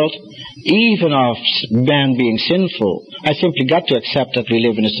the world, even of man being sinful, I simply got to accept that we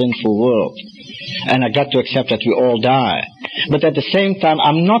live in a sinful world. And I got to accept that we all die. But at the same time,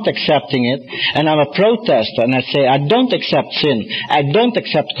 I'm not accepting it, and I'm a protester, and I say, I don't accept sin, I don't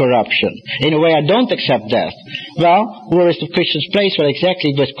accept corruption. In a way, I don't accept death. Well, where is the Christian's place? Well,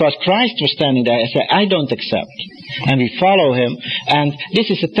 exactly because Christ was standing there, I say, I don't accept. And we follow him, and this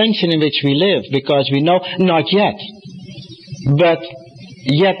is the tension in which we live, because we know, not yet, but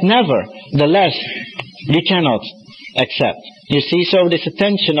yet never, the less, we cannot accept. You see, so this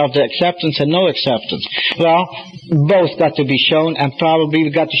tension of the acceptance and no acceptance. Well, both got to be shown, and probably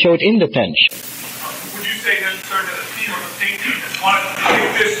we got to show it in the tension. Would you say then, sir, that a theme of a painting that wanted to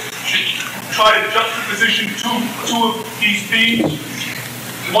take this should try to juxtaposition two of these themes,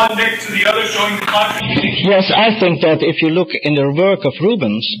 one next to the other, showing the contrast? Yes, I think that if you look in the work of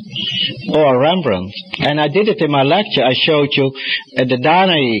Rubens, or Rembrandt. And I did it in my lecture. I showed you the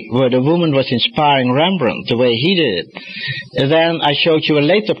Danae, where the woman was inspiring Rembrandt, the way he did it. And then I showed you a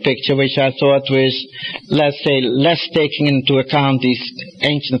later picture, which I thought was, let's say, less taking into account these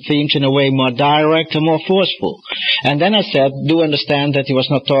ancient themes in a way more direct and more forceful. And then I said, do understand that he was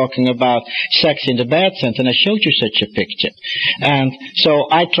not talking about sex in the bad sense, and I showed you such a picture. And so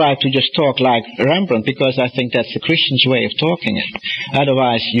I tried to just talk like Rembrandt, because I think that's the Christian's way of talking it.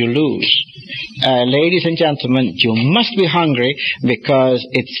 Otherwise you lose. Ladies and gentlemen, you must be hungry, because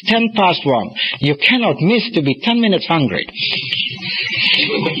it's 1:10. You cannot miss to be 10 minutes hungry.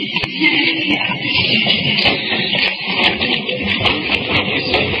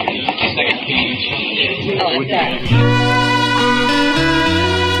 Oh, that's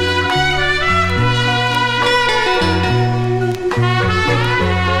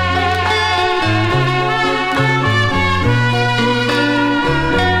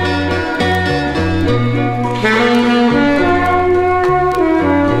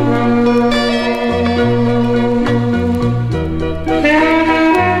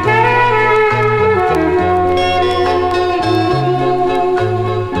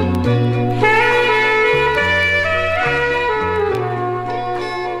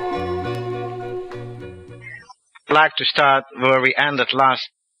like to start where we ended last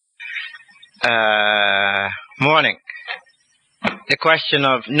morning. The question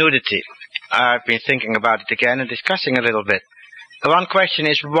of nudity. I've been thinking about it again and discussing a little bit. One question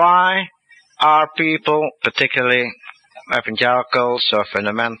is, why are people, particularly evangelicals or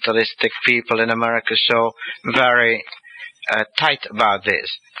fundamentalistic people in America, so very tight about this?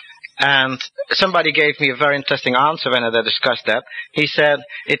 And somebody gave me a very interesting answer when I discussed that. He said,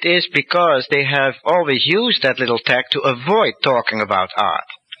 it is because they have always used that little tag to avoid talking about art.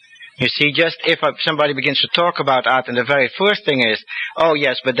 You see, just if somebody begins to talk about art, and the very first thing is, oh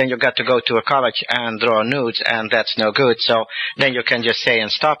yes, but then you got to go to a college and draw nudes, and that's no good, so then you can just say and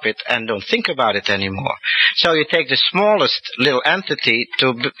stop it and don't think about it anymore. So you take the smallest little entity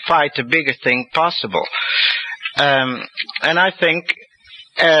to fight the biggest thing possible. And I think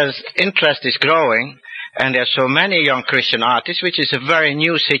as interest is growing, and there are so many young Christian artists, which is a very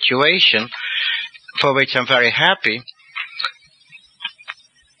new situation, for which I'm very happy.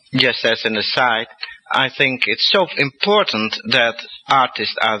 Just as an aside, I think it's so important that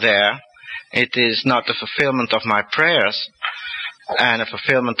artists are there. It is not the fulfillment of my prayers and a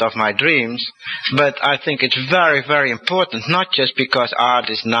fulfillment of my dreams, but I think it's very, very important, not just because art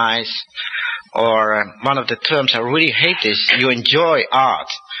is nice, or one of the terms I really hate is you enjoy art,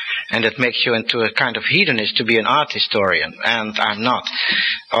 and it makes you into a kind of hedonist to be an art historian, and I'm not,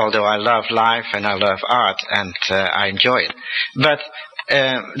 although I love life and I love art, and I enjoy it. But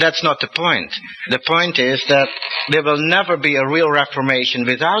that's not the point. The point is that there will never be a real reformation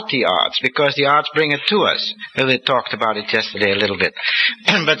without the arts, because the arts bring it to us. We talked about it yesterday a little bit.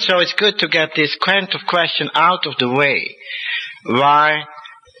 But so it's good to get this kind of question out of the way. Why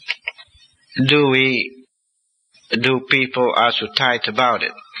do people are so tight about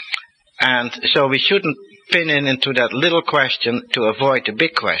it? And so we shouldn't pin in into that little question to avoid the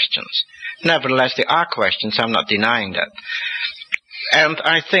big questions. Nevertheless, there are questions, I'm not denying that. And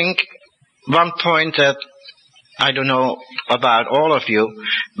I think one point that I don't know about all of you,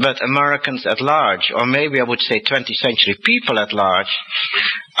 but Americans at large, or maybe I would say 20th century people at large,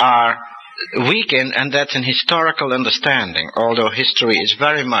 are weak in, and that's an historical understanding. Although history is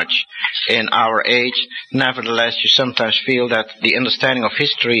very much in our age, nevertheless you sometimes feel that the understanding of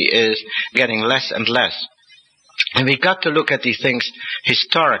history is getting less and less. And we got to look at these things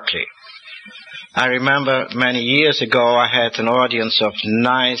historically. I remember many years ago I had an audience of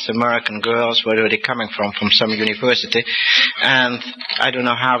nice American girls. Where were they coming from? From some university. And I don't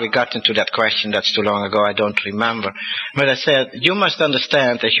know how we got into that question. That's too long ago. I don't remember. But I said, you must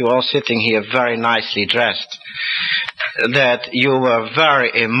understand that you're all sitting here very nicely dressed, that you were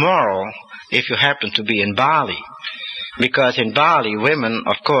very immoral if you happen to be in Bali. Because in Bali, women,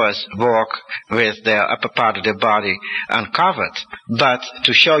 of course, walk with their upper part of their body uncovered. But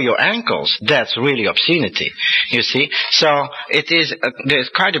to show your ankles, that's really obscenity, you see. So it is,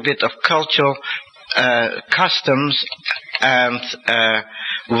 there's quite a bit of cultural customs and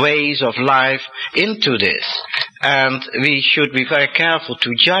ways of life into this. And we should be very careful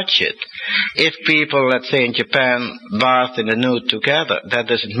to judge it. If people, let's say in Japan, bath in the nude together, that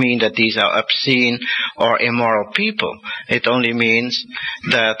doesn't mean that these are obscene or immoral people. It only means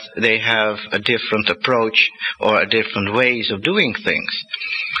that they have a different approach or a different ways of doing things.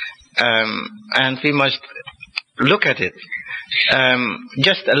 And we must look at it.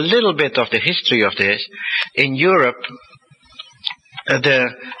 Just a little bit of the history of this. In Europe, the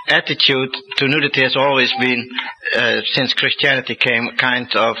attitude to nudity has always been, since Christianity came, kind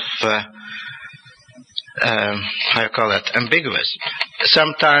of, how you call that, ambiguous.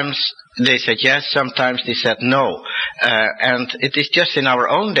 Sometimes they said yes, sometimes they said no. And it is just in our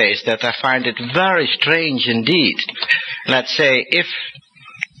own days that I find it very strange indeed. Let's say, if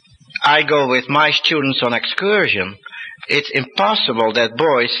I go with my students on excursion, it's impossible that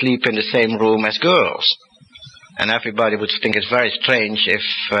boys sleep in the same room as girls. And everybody would think it's very strange if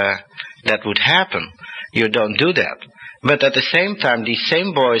that would happen. You don't do that. But at the same time, these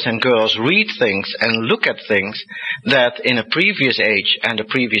same boys and girls read things and look at things that in a previous age, and the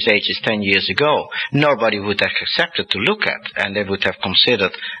previous age is 10 years ago, nobody would have accepted to look at, and they would have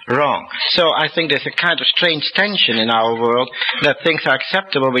considered wrong. So I think there's a kind of strange tension in our world, that things are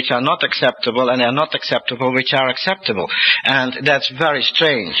acceptable which are not acceptable, and are not acceptable which are acceptable. And that's very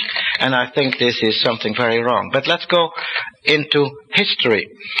strange, and I think this is something very wrong. But let's go into history.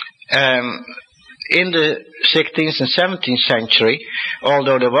 In the 16th and 17th century,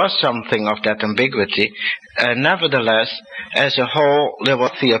 although there was something of that ambiguity, nevertheless, as a whole, there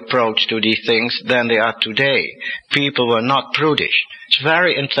was the approach to these things than they are today. People were not prudish. It's a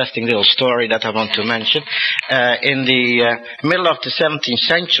very interesting little story that I want to mention. In the middle of the 17th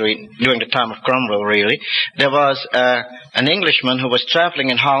century, during the time of Cromwell really, there was an Englishman who was traveling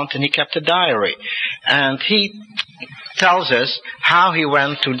in Holland, and he kept a diary. And he tells us how he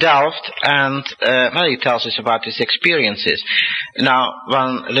went to Delft, and he tells us about his experiences. Now,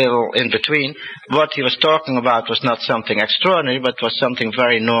 one little in between, what he was talking about was not something extraordinary, but was something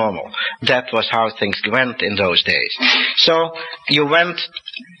very normal. That was how things went in those days. So, you went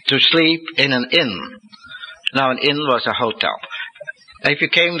to sleep in an inn. Now, an inn was a hotel. If you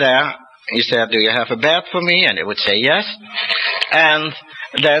came there, you said, "Do you have a bed for me?" And they would say yes. And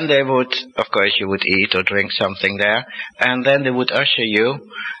then they would, of course, you would eat or drink something there, and then they would usher you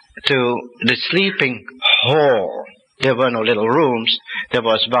to the sleeping hall. There were no little rooms. There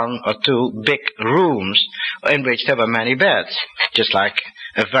was one or two big rooms in which there were many beds, just like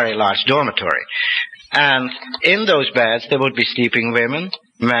a very large dormitory. And in those beds there would be sleeping women,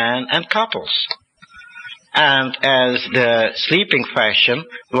 men, and couples. And as the sleeping fashion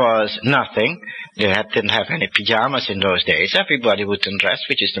was nothing, they didn't have any pajamas in those days, everybody would undress,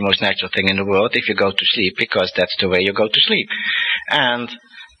 which is the most natural thing in the world if you go to sleep, because that's the way you go to sleep. And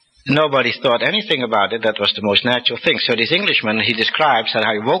nobody thought anything about it. That was the most natural thing. So this Englishman, he describes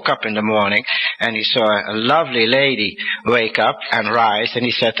how he woke up in the morning and he saw a lovely lady wake up and rise, and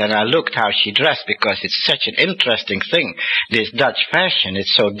he said, and I looked how she dressed, because it's such an interesting thing, this Dutch fashion.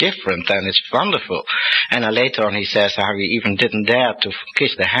 It's so different and it's wonderful. And later on he says how he even didn't dare to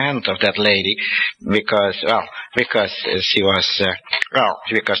kiss the hand of that lady because she was,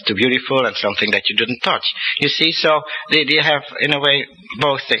 because too beautiful and something that you didn't touch. You see, so they have, in a way,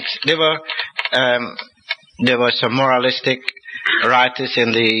 both things. There were some moralistic writers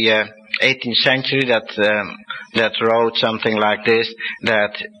in the 18th century that wrote something like this,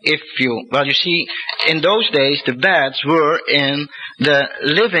 that if you, you see, in those days the beds were in the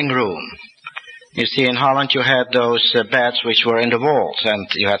living room. You see, in Holland you had those beds which were in the walls, and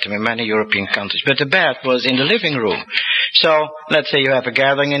you had them in many European countries, but the bed was in the living room. So, let's say you have a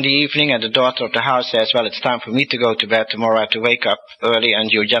gathering in the evening, and the daughter of the house says, well, it's time for me to go to bed, tomorrow I have to wake up early, and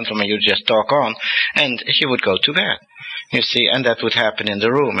you gentlemen, you just talk on, and she would go to bed. You see, and that would happen in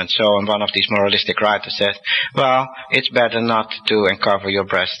the room. And so on, one of these moralistic writers says, well, it's better not to uncover your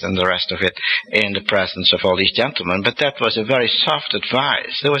breast and the rest of it in the presence of all these gentlemen. But that was a very soft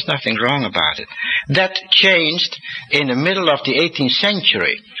advice. There was nothing wrong about it. That changed in the middle of the 18th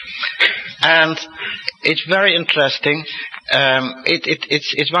century. And it's very interesting.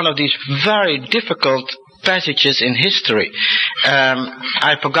 It's one of these very difficult passages in history.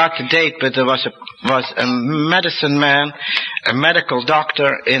 I forgot the date, but there was a medicine man, a medical doctor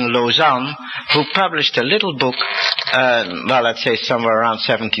in Lausanne, who published a little book, let's say somewhere around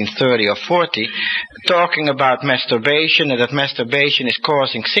 1730 or 40, talking about masturbation, and that masturbation is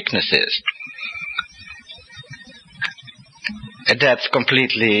causing sicknesses. That's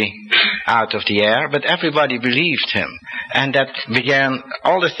completely out of the air, but everybody believed him. And that began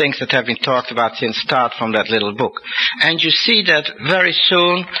all the things that have been talked about since start from that little book. And you see that very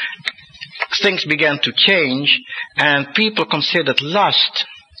soon things began to change, and people considered lust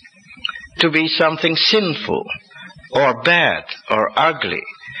to be something sinful or bad or ugly,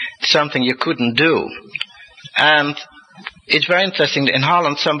 something you couldn't do. And it's very interesting. In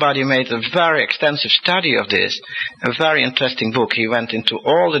Holland, somebody made a very extensive study of this, a very interesting book. He went into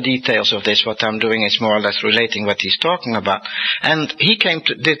all the details of this. What I'm doing is more or less relating what he's talking about. And he came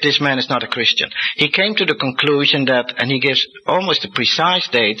to, this man is not a Christian. He came to the conclusion that, and he gives almost a precise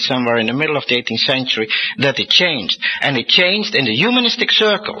date, somewhere in the middle of the 18th century, that it changed. And it changed in the humanistic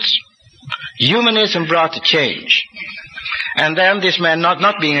circles. Humanism brought the change. And then this man,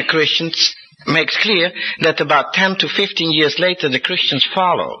 not being a Christian, makes clear that about 10 to 15 years later the Christians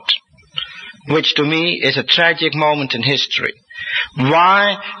followed, which to me is a tragic moment in history.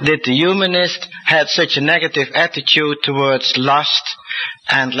 Why did the humanists have such a negative attitude towards lust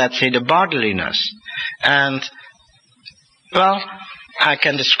and, let's say, the bodiliness? And, well, I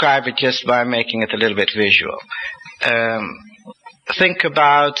can describe it just by making it a little bit visual. Think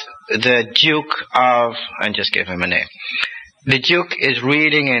about the Duke of, and just give him a name. The Duke is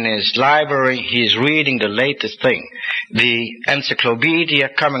reading in his library, he's reading the latest thing, the encyclopedia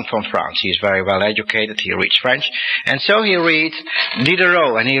coming from France. He's very well educated, he reads French, and so he reads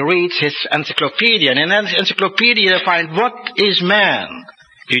Diderot, and he reads his encyclopedia, and in that encyclopedia you find, what is man?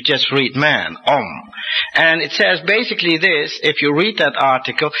 You just read man, and it says basically this, if you read that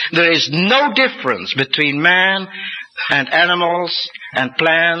article, there is no difference between man and animals and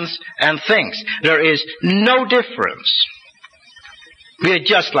plants and things. There is no difference. We are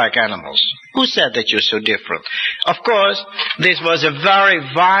just like animals. Who said that you're so different? Of course, this was a very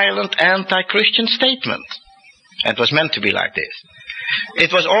violent anti-Christian statement. It was meant to be like this.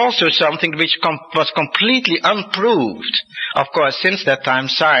 It was also something which was completely unproved. Of course, since that time,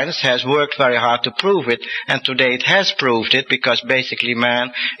 science has worked very hard to prove it, and today it has proved it, because basically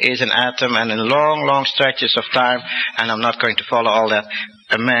man is an atom, and in long, long stretches of time, and I'm not going to follow all that,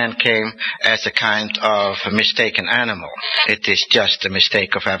 a man came as a kind of a mistaken animal. It is just a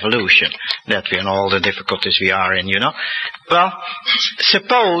mistake of evolution, that we in all the difficulties we are in, you know. Well,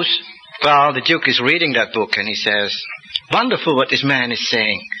 suppose, well, the Duke is reading that book, and he says, wonderful what this man is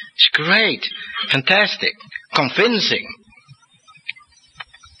saying. It's great, fantastic, convincing.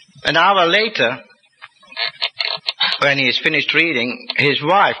 An hour later, when he has finished reading, his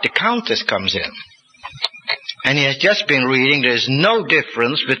wife, the Countess, comes in. And he has just been reading, there is no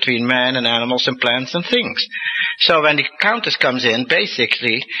difference between man and animals and plants and things. So when the Countess comes in,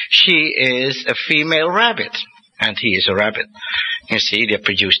 basically, she is a female rabbit. And he is a rabbit. You see, they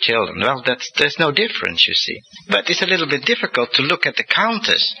produce children. Well, there's no difference, you see. But it's a little bit difficult to look at the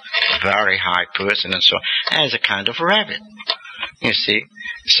Countess, a very high person and so on, as a kind of rabbit. You see.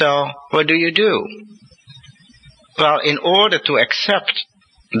 So, what do you do? Well, in order to accept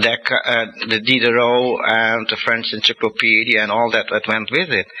the Diderot and the French encyclopedia and all that went with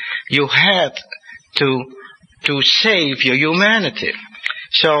it, you had to save your humanity.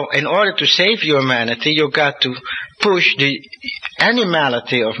 So in order to save humanity, you got to push the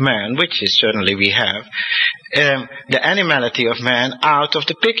animality of man, which is certainly we have, the animality of man out of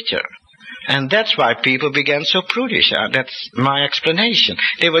the picture. And that's why people began so prudish. That's my explanation.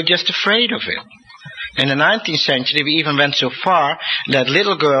 They were just afraid of it. In the 19th century, we even went so far that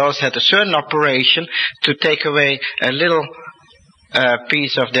little girls had a certain operation to take away a little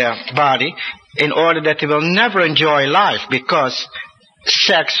piece of their body in order that they will never enjoy life, because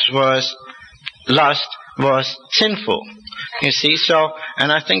lust was sinful. You see, so,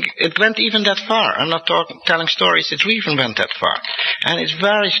 and I think it went even that far. I'm not telling stories, it even went that far. And it's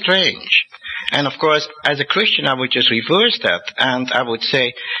very strange. And of course, as a Christian, I would just reverse that, and I would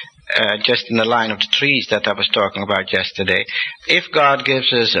say, just in the line of the trees that I was talking about yesterday, if God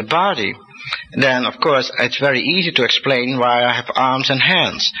gives us a body, then of course it's very easy to explain why I have arms and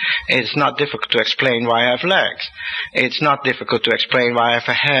hands. It's not difficult to explain why I have legs. It's not difficult to explain why I have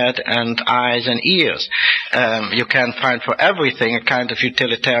a head and eyes and ears. You can find for everything a kind of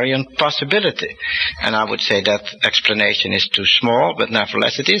utilitarian possibility. And I would say that explanation is too small, but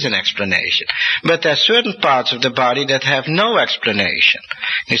nevertheless it is an explanation. But there are certain parts of the body that have no explanation.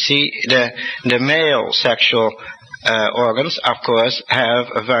 You see, the male sexual organs, of course, have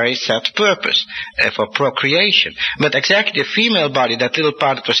a very set purpose for procreation. But exactly the female body, that little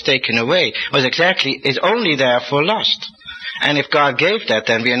part that was taken away, is only there for lust. And if God gave that,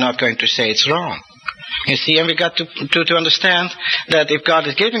 then we are not going to say it's wrong. You see, and we got to understand that if God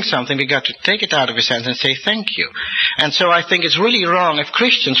is giving something, we got to take it out of his hands and say thank you. And so I think it's really wrong if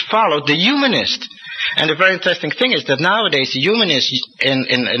Christians follow the humanist. And the very interesting thing is that nowadays the humanists in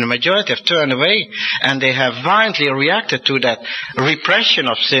the majority have turned away, and they have violently reacted to that repression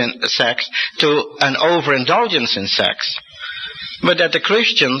of sex, to an overindulgence in sex. But that the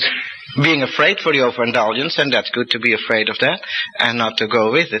Christians being afraid for the overindulgence, and that's good to be afraid of that and not to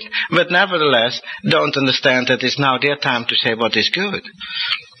go with it. But nevertheless, don't understand that it's now their time to say what is good.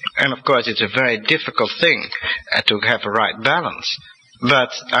 And of course, it's a very difficult thing to have a right balance.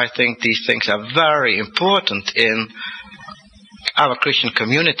 But I think these things are very important in our Christian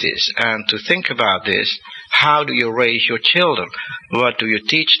communities. And to think about this, how do you raise your children? What do you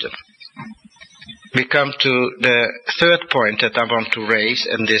teach them? We come to the third point that I want to raise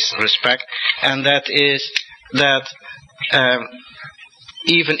in this respect, and that is that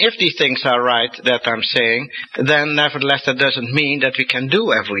even if these things are right that I'm saying, then nevertheless that doesn't mean that we can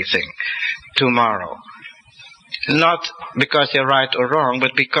do everything tomorrow. Not because they're right or wrong,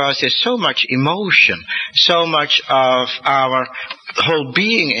 but because there's so much emotion, so much of our whole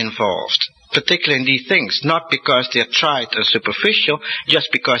being involved, particularly in these things, not because they're trite or superficial, just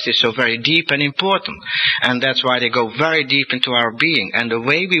because they're so very deep and important. And that's why they go very deep into our being. And the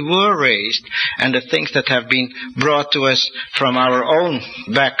way we were raised, and the things that have been brought to us from our own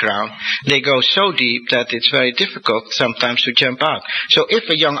background, they go so deep that it's very difficult sometimes to jump out. So if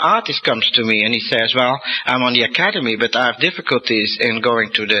a young artist comes to me and he says, well, I'm on the academy, but I have difficulties in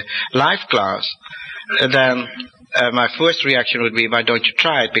going to the live class, then my first reaction would be, why don't you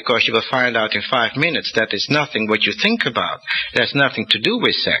try it? Because you will find out in 5 minutes that it's nothing what you think about. There's nothing to do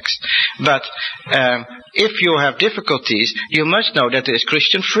with sex. But if you have difficulties, you must know that there is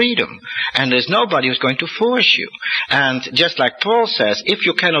Christian freedom. And there's nobody who's going to force you. And just like Paul says, if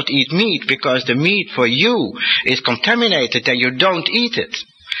you cannot eat meat because the meat for you is contaminated, then you don't eat it.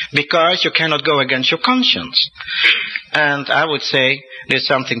 Because you cannot go against your conscience. And I would say there's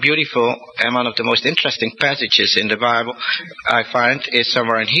something beautiful, and one of the most interesting passages in the Bible I find is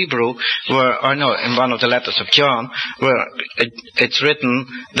somewhere in Hebrew, in one of the letters of John, where it's written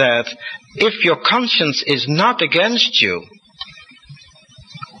that if your conscience is not against you,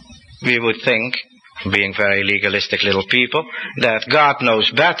 we would think, being very legalistic little people, that God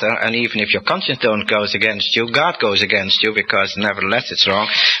knows better, and even if your conscience don't goes against you, God goes against you, because nevertheless it's wrong.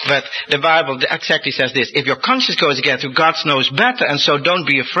 But the Bible exactly says this: if your conscience goes against you, God knows better, and so don't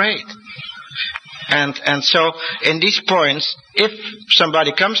be afraid. And so in these points, if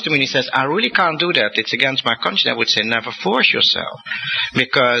somebody comes to me and he says, I really can't do that, it's against my conscience, I would say, never force yourself.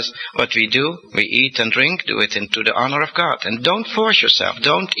 Because what we do, we eat and drink, do it into the honor of God. And don't force yourself.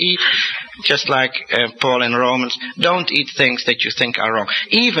 Don't eat, just like Paul in Romans, don't eat things that you think are wrong.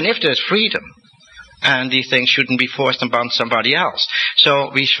 Even if there's freedom. And these things shouldn't be forced upon somebody else.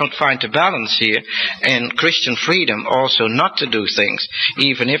 So we should find a balance here in Christian freedom also not to do things,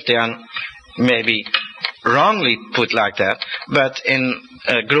 even if they are maybe wrongly put like that. But in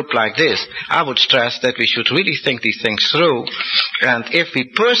a group like this, I would stress that we should really think these things through. And if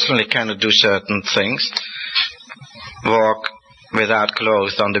we personally cannot do certain things, walk without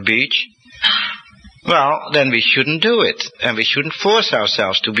clothes on the beach, well, then we shouldn't do it. And we shouldn't force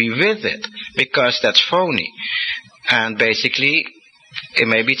ourselves to be with it, because that's phony. And basically,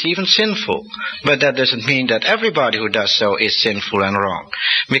 maybe it's even sinful. But that doesn't mean that everybody who does so is sinful and wrong.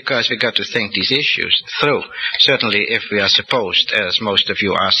 Because we got to think these issues through. Certainly if we are supposed, as most of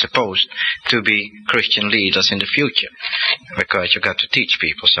you are supposed, to be Christian leaders in the future. Because you got to teach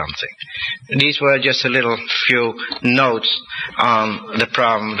people something. These were just a little few notes on the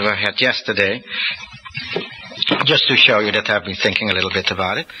problem that I had yesterday. Just to show you that I've been thinking a little bit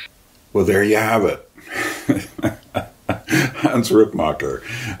about it. Well, there you have it. Hans Rookmaaker.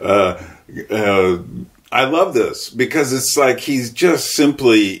 I love this because it's like he's just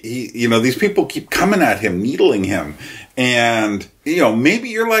simply, these people keep coming at him, needling him. And, maybe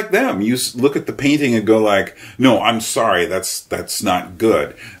you're like them. You look at the painting and go like, no, I'm sorry, that's not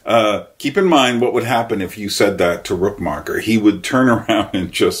good. Keep in mind what would happen if you said that to Rookmaaker. He would turn around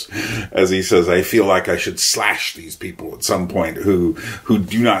and just, as he says, I feel like I should slash these people at some point who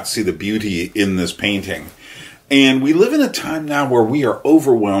do not see the beauty in this painting. And we live in a time now where we are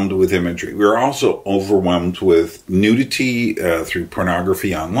overwhelmed with imagery. We are also overwhelmed with nudity through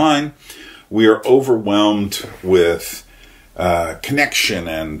pornography online. We are overwhelmed with connection,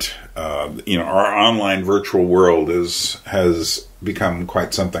 and our online virtual world has become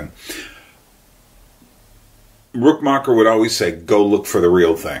quite something. Rookmaaker would always say, go look for the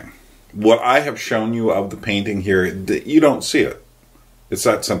real thing. What I have shown you of the painting here, you don't see it. It's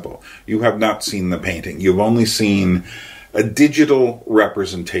that simple. You have not seen the painting. You've only seen a digital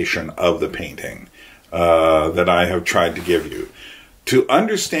representation of the painting that I have tried to give you. To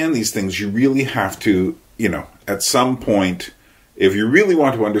understand these things, you really have to, at some point, if you really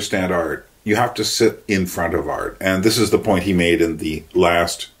want to understand art, you have to sit in front of art. And this is the point he made in the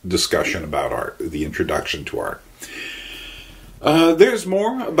last discussion about art, the introduction to art. There's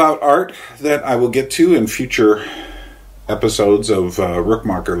more about art that I will get to in future episodes of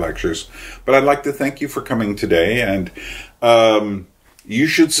Rookmaaker lectures, but I'd like to thank you for coming today, and you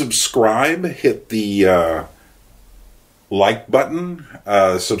should subscribe. Hit the like button.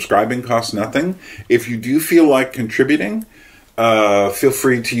 Subscribing costs nothing. If you do feel like contributing, feel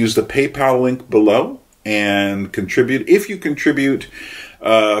free to use the PayPal link below and contribute. If you contribute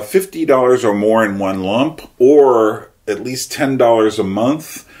 $50 or more in one lump, or at least $10 a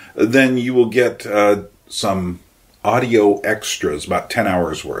month, then you will get some audio extras, about 10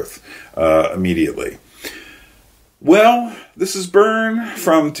 hours worth, immediately. Well, this is Bern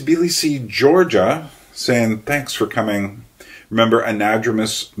from Tbilisi, Georgia, saying thanks for coming. Remember,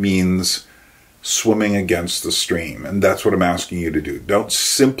 anadromous means swimming against the stream, and that's what I'm asking you to do. Don't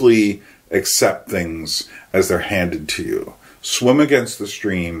simply accept things as they're handed to you. Swim against the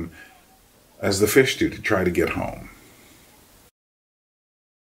stream as the fish do to try to get home.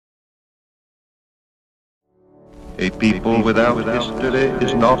 A people without history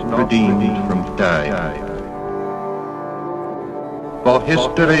is not redeemed from time. For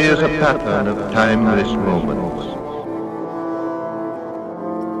history is a pattern of timeless moments.